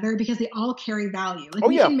versus another, because they all carry value. Like,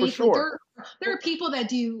 for sure. There are people that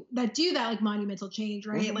do that, like, monumental change,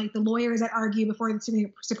 right? Mm-hmm. Like the lawyers that argue before the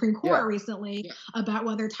Supreme Court recently about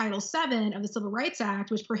whether Title VII of the Civil Rights Act,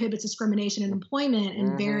 which prohibits discrimination in employment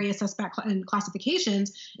in various suspect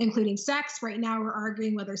classifications, including sex. Right now, we're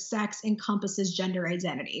arguing whether sex encompasses gender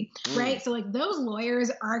identity, right? So, like, those lawyers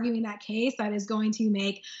arguing that case, that is going to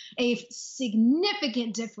make a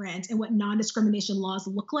significant difference in what non-discrimination laws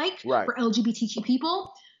look like for LGBTQ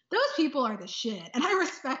people. Those people are the shit, and I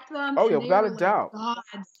respect them. Oh, yeah, without a doubt. Gods.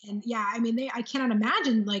 And yeah, I mean, I cannot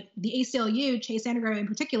imagine, like, the ACLU, Chase Sandero in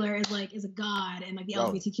particular, is a god in, like, the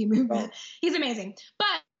LGBTQ movement. He's amazing. But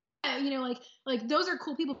like those are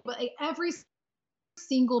cool people. But, like, every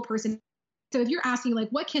single person. So if you're asking, like,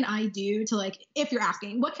 what can I do to, like, if you're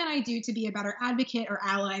asking, what can I do to be a better advocate or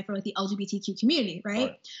ally for, like, the LGBTQ community,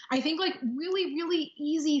 right? I think, like, really, really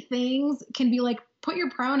easy things can be, like, put your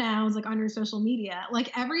pronouns, like, on your social media.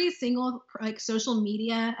 Like, every single, like, social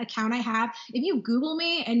media account I have, if you Google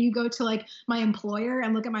me and you go to, like, my employer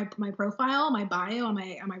and look at my profile, my bio on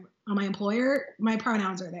my employer, my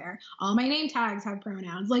pronouns are there. All my name tags have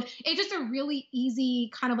pronouns. Like, it's just a really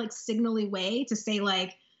easy kind of, like, signally way to say,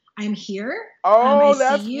 like, I'm here. Oh,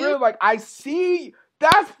 that's real. Like, I see.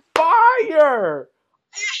 That's fire.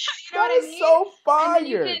 You know what I mean? So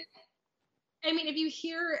fire. If you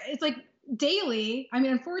hear, it's like, daily, I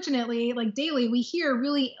mean, unfortunately, like daily, we hear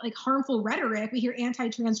really like harmful rhetoric. We hear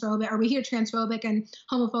anti-transphobic, or we hear transphobic and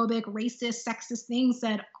homophobic, racist, sexist things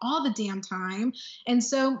said all the damn time. And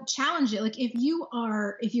so challenge it. Like if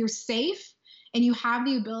you're safe and you have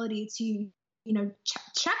the ability to,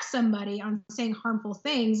 check somebody on saying harmful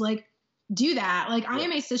things, like do that. Like I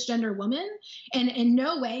am a cisgender woman, and in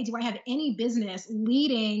no way do I have any business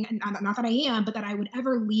leading, not that I am, but that I would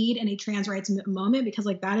ever lead in a trans rights moment, because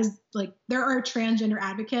like that is like, there are transgender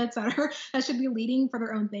advocates that should be leading for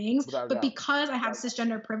their own things. But because I have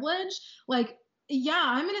cisgender privilege, like, yeah,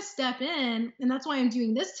 I'm going to step in, and that's why I'm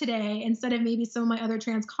doing this today instead of maybe some of my other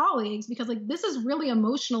trans colleagues, because like this is really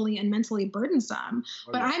emotionally and mentally burdensome.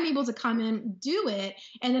 But I'm able to come in, do it,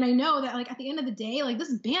 and then I know that like at the end of the day, like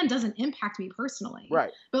this ban doesn't impact me personally.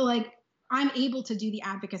 Right. But like I'm able to do the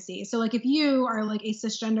advocacy. So like if you are like a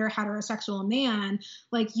cisgender heterosexual man,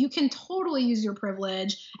 like you can totally use your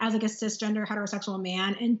privilege as like a cisgender heterosexual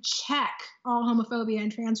man and check all homophobia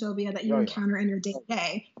and transphobia that you encounter in your day to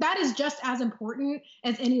day. That is just as important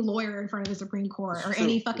as any lawyer in front of the Supreme Court or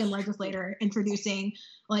any fucking legislator introducing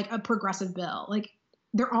like a progressive bill. Like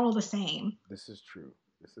they're all the same. This is true.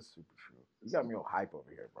 This is super true. You got me all hype over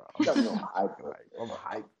here, bro. You got me all hype. I'm a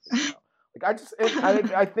hype. Like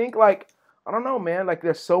I think like, I don't know, man. Like,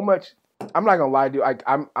 there's so much. I'm not gonna lie, dude.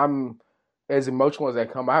 I'm as emotional as I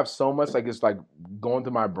come. I have so much, like, it's like going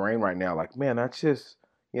through my brain right now. Like, man, that's just,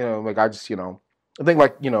 like, I just, I think,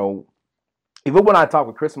 like, even when I talk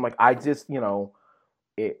with Chris, I'm like, I just,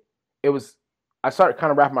 it was. I started kind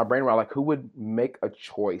of wrapping my brain around like, who would make a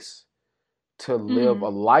choice to live a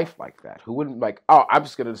life like that? Who wouldn't like, oh, I'm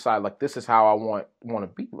just gonna decide like this is how I want to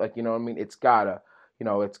be. Like, you know what I mean? It's gotta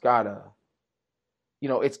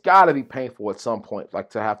be painful at some point, like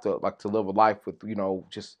to have to like to live a life with,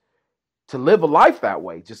 just to live a life that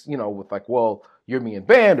way, just, with like, well, you're being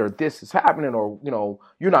banned or this is happening or,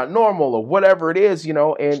 you're not normal or whatever it is, and,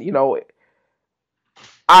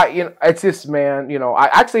 it's just, man,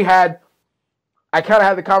 I kind of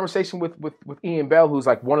had the conversation with Ian Bell, who's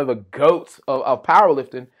like one of the goats of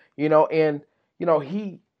powerlifting, and,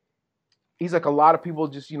 he's like a lot of people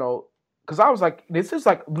just, because I was like, this is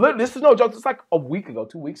no joke. It's like a week ago,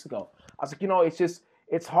 2 weeks ago. I was like,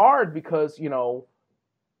 it's hard because, I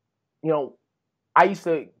used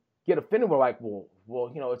to get offended with like, well,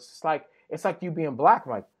 it's like you being black.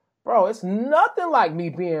 I'm like, bro, it's nothing like me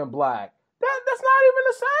being black. That's not even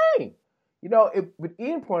the same. But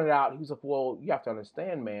Ian pointed out, he was like, well, you have to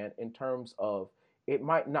understand, man, in terms of it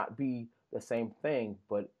might not be the same thing,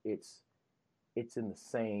 but it's in the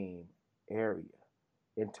same area.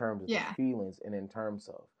 In terms of the feelings and in terms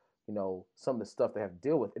of, some of the stuff they have to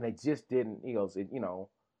deal with. And they just didn't,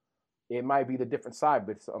 it might be the different side,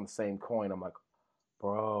 but it's on the same coin. I'm like,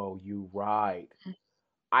 bro, you right.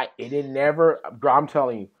 I'm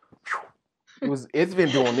telling you, it's been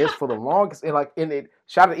doing this for the longest. And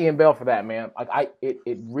shout out to Ian Bell for that, man. Like it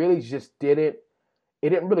really just didn't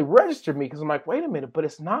really register me. Cause I'm like, wait a minute, but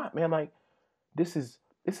it's not, man. Like this is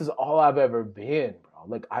all I've ever been, bro.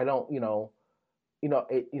 Like I don't,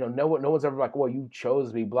 no one's ever like, well, you chose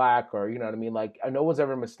to be black, or you know what I mean. Like, no one's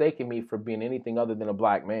ever mistaken me for being anything other than a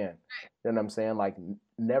black man. You know what I'm saying? Like,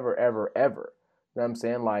 never, ever, ever. You know what I'm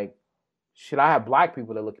saying? Like, should I have black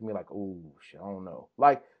people that look at me like, oh shit, I don't know.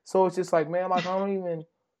 Like, so it's just like, man, like I don't even.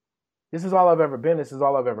 This is all I've ever been. This is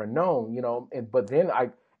all I've ever known. But then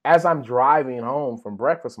as I'm driving home from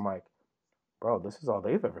breakfast, I'm like, bro, this is all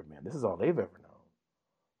they've ever been. This is all they've ever known.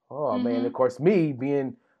 Oh man, of course, me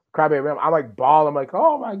being crybaby, I like ball. I'm like,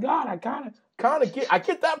 oh my god, I kind of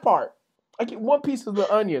get that part. I get one piece of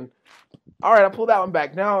the onion. All right, I pull that one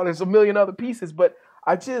back. Now there's a million other pieces, but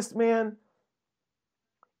I just, man,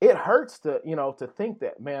 it hurts to to think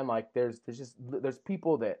that, man, like there's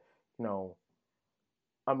people that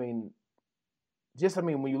I mean,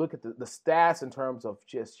 when you look at the stats in terms of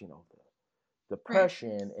just the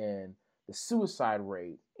depression and the suicide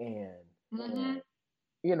rate and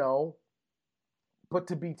but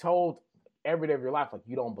to be told every day of your life, like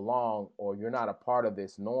you don't belong or you're not a part of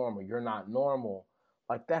this norm or you're not normal,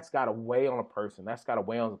 like that's got to weigh on a person. That's got to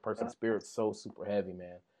weigh on a person's spirit so super heavy,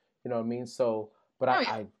 man. You know what I mean? So, but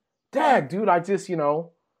dang, dude, I just, and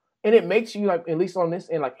it makes you like, at least on this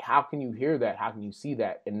end, like, how can you hear that? How can you see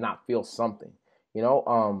that and not feel something,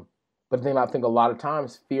 But then I think a lot of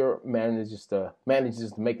times fear manages to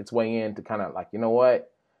make its way in to kind of like, you know what?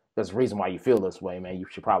 There's a reason why you feel this way, man. You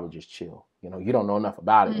should probably just chill. You don't know enough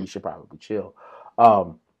about it. You should probably chill.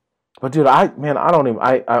 But dude,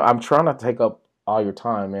 I'm trying not to take up all your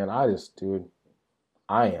time, man. I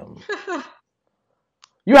am.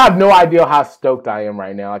 You have no idea how stoked I am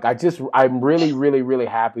right now. Like I'm really, really, really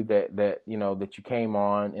happy that you know that you came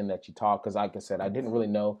on and that you talked. Because like I said, I didn't really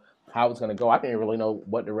know how it's going to go. I didn't really know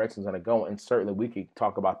what direction it's going to go. And certainly we could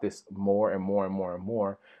talk about this more and more and more and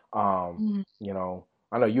more. You know,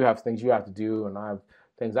 I know you have things you have to do, and I have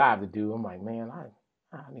things I have to do. I'm like, man, I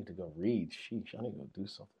need to go read. Sheesh, I need to go do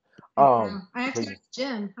something. I have to go to the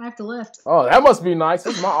gym. I have to lift. Oh, that must be nice.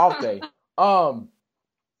 This is my off day.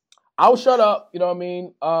 I'll shut up. You know what I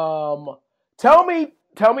mean? Tell me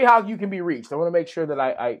how you can be reached. I want to make sure that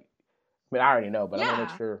I mean, I already know, but I want to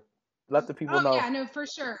make sure, let the people know. Yeah, no, for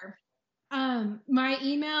sure. My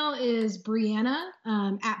email is Breanna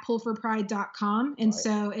at pullforpride.com. And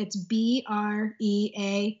so it's BREANNA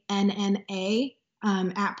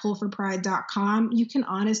at pullforpride.com. You can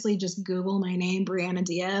honestly just Google my name, Breanna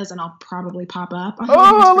Diaz, and I'll probably pop up.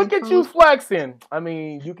 Oh, look at you flexing. I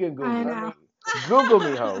mean, you can Google me. Google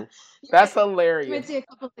me, ho. That's hilarious. You might see a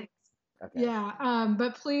couple things. Okay. Yeah.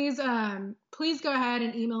 But please go ahead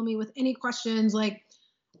and email me with any questions. Like,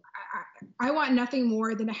 I want nothing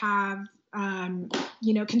more than to have,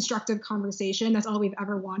 constructive conversation. That's all we've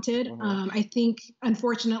ever wanted. Mm-hmm. I think,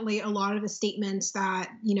 unfortunately, a lot of the statements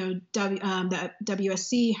that, the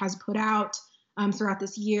WSC has put out throughout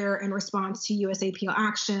this year in response to USAPL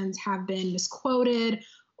actions have been misquoted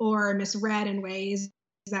or misread in ways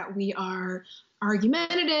that we are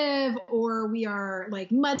argumentative or we are like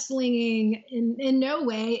mudslinging. In no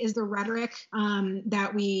way is the rhetoric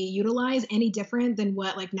that we utilize any different than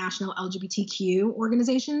what like national LGBTQ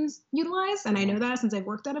organizations utilize. And I know that since I've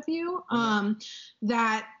worked at a few,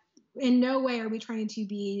 that in no way are we trying to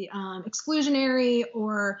be exclusionary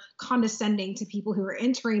or condescending to people who are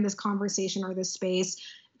entering this conversation or this space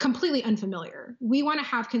completely unfamiliar. We want to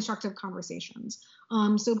have constructive conversations.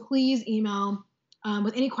 So please email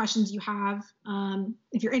with any questions you have.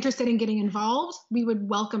 If you're interested in getting involved, we would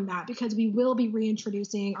welcome that because we will be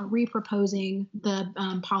reintroducing or reproposing the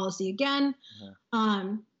policy again.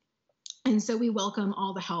 And so we welcome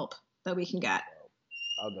all the help that we can get.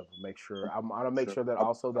 I'll definitely make sure. I'm going to make sure that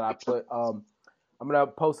also that I put, I'm going to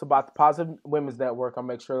post about the Positive Women's Network. I'll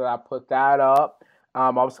make sure that I put that up.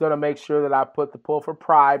 I was going to make sure that I put the Pull for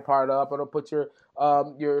Pride part up. I'm going to put your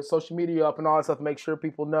social media up and all that stuff to make sure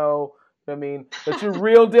people know, I mean, that you're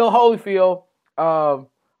real deal Holyfield. I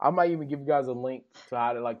might even give you guys a link to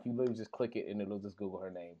how to, like, you literally just click it and it'll just Google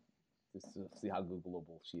her name just to see how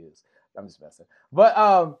Googleable she is. I'm just messing. But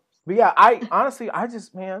yeah, I honestly, I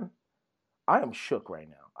am shook right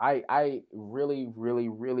now. I really, really,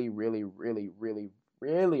 really, really, really, really,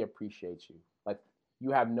 really appreciate you. Like,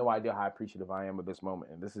 you have no idea how appreciative I am at this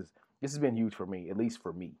moment. And this has been huge for me, at least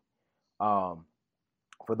for me.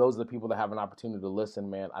 For those of the people that have an opportunity to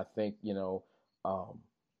listen, man, I think, if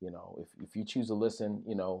you choose to listen,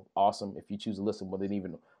 awesome. If you choose to listen with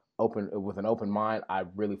an open mind, I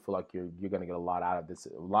really feel like you're going to get a lot out of this.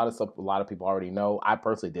 A lot of stuff, a lot of people already know. I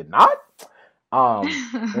personally did not.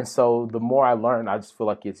 And so the more I learn, I just feel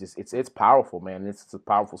like it's powerful, man. It's a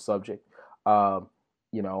powerful subject. And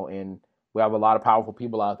we have a lot of powerful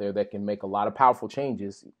people out there that can make a lot of powerful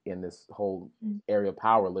changes in this whole area of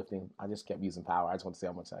powerlifting. I just kept using power. I just want to see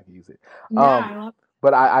how much I can use it.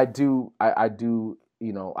 But I do, I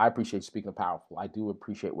appreciate you speaking of powerful. I do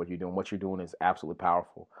appreciate what you're doing. What you're doing is absolutely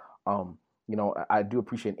powerful. I do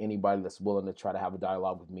appreciate anybody that's willing to try to have a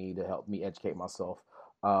dialogue with me to help me educate myself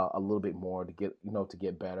a little bit more to get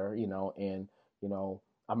better, and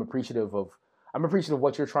I'm appreciative of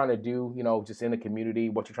what you're trying to do, just in the community,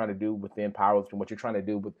 what you're trying to do within powerlifting, what you're trying to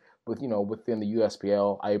do with within the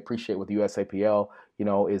USPL. I appreciate what the USAPL,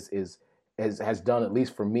 has done, at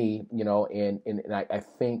least for me, and I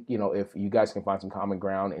think, if you guys can find some common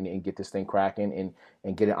ground and get this thing cracking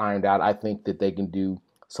and get it ironed out, I think that they can do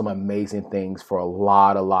some amazing things for a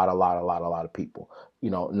lot of people,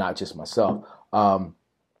 not just myself. And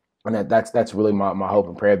that's really my hope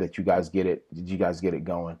and prayer that you guys get it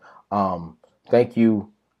going. Thank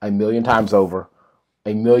you a million times over.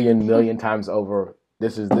 This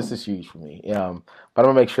is huge for me. But I'm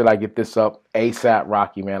gonna make sure that I get this up ASAP,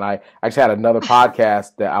 Rocky, man. I actually had another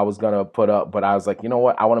podcast that I was gonna put up, but I was like, you know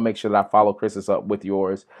what? I want to make sure that I follow Chris's up with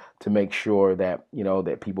yours to make sure that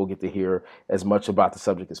that people get to hear as much about the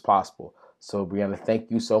subject as possible. So, Breanna, thank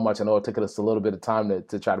you so much. I know it took us a little bit of time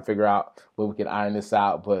to try to figure out when we can iron this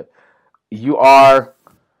out, but you are,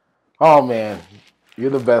 oh man, you're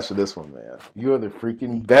the best for this one, man. You're the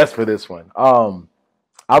freaking best for this one. I'll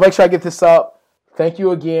make sure I get this up. Thank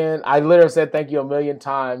you again. I literally said thank you a million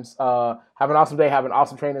times. Have an awesome day. Have an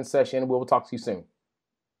awesome training session. We'll talk to you soon.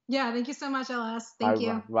 Yeah, thank you so much, LS. Thank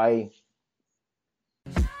you. Bye.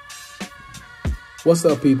 What's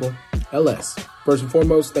up, people? LS. First and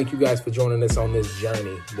foremost, thank you guys for joining us on this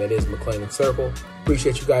journey that is McLean and Circle.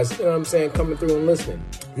 Appreciate you guys, you know what I'm saying, coming through and listening.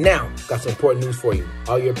 Now, got some important news for you.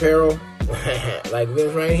 All your apparel, like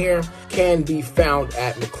this right here, can be found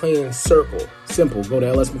at McLean and Circle. Simple. Go to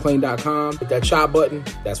lsmclean.com, hit that shop button.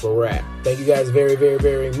 That's where we're at. Thank you guys very, very,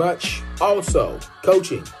 very much. Also,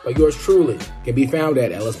 coaching by yours truly can be found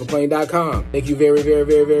at lsmclean.com. Thank you very, very,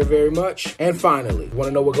 very, very, very much. And finally, want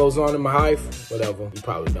to know what goes on in my life? Whatever. You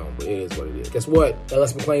probably don't, but it is what it is. Guess what?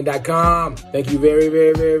 lsmclean.com. Thank you very,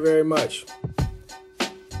 very, very, very much.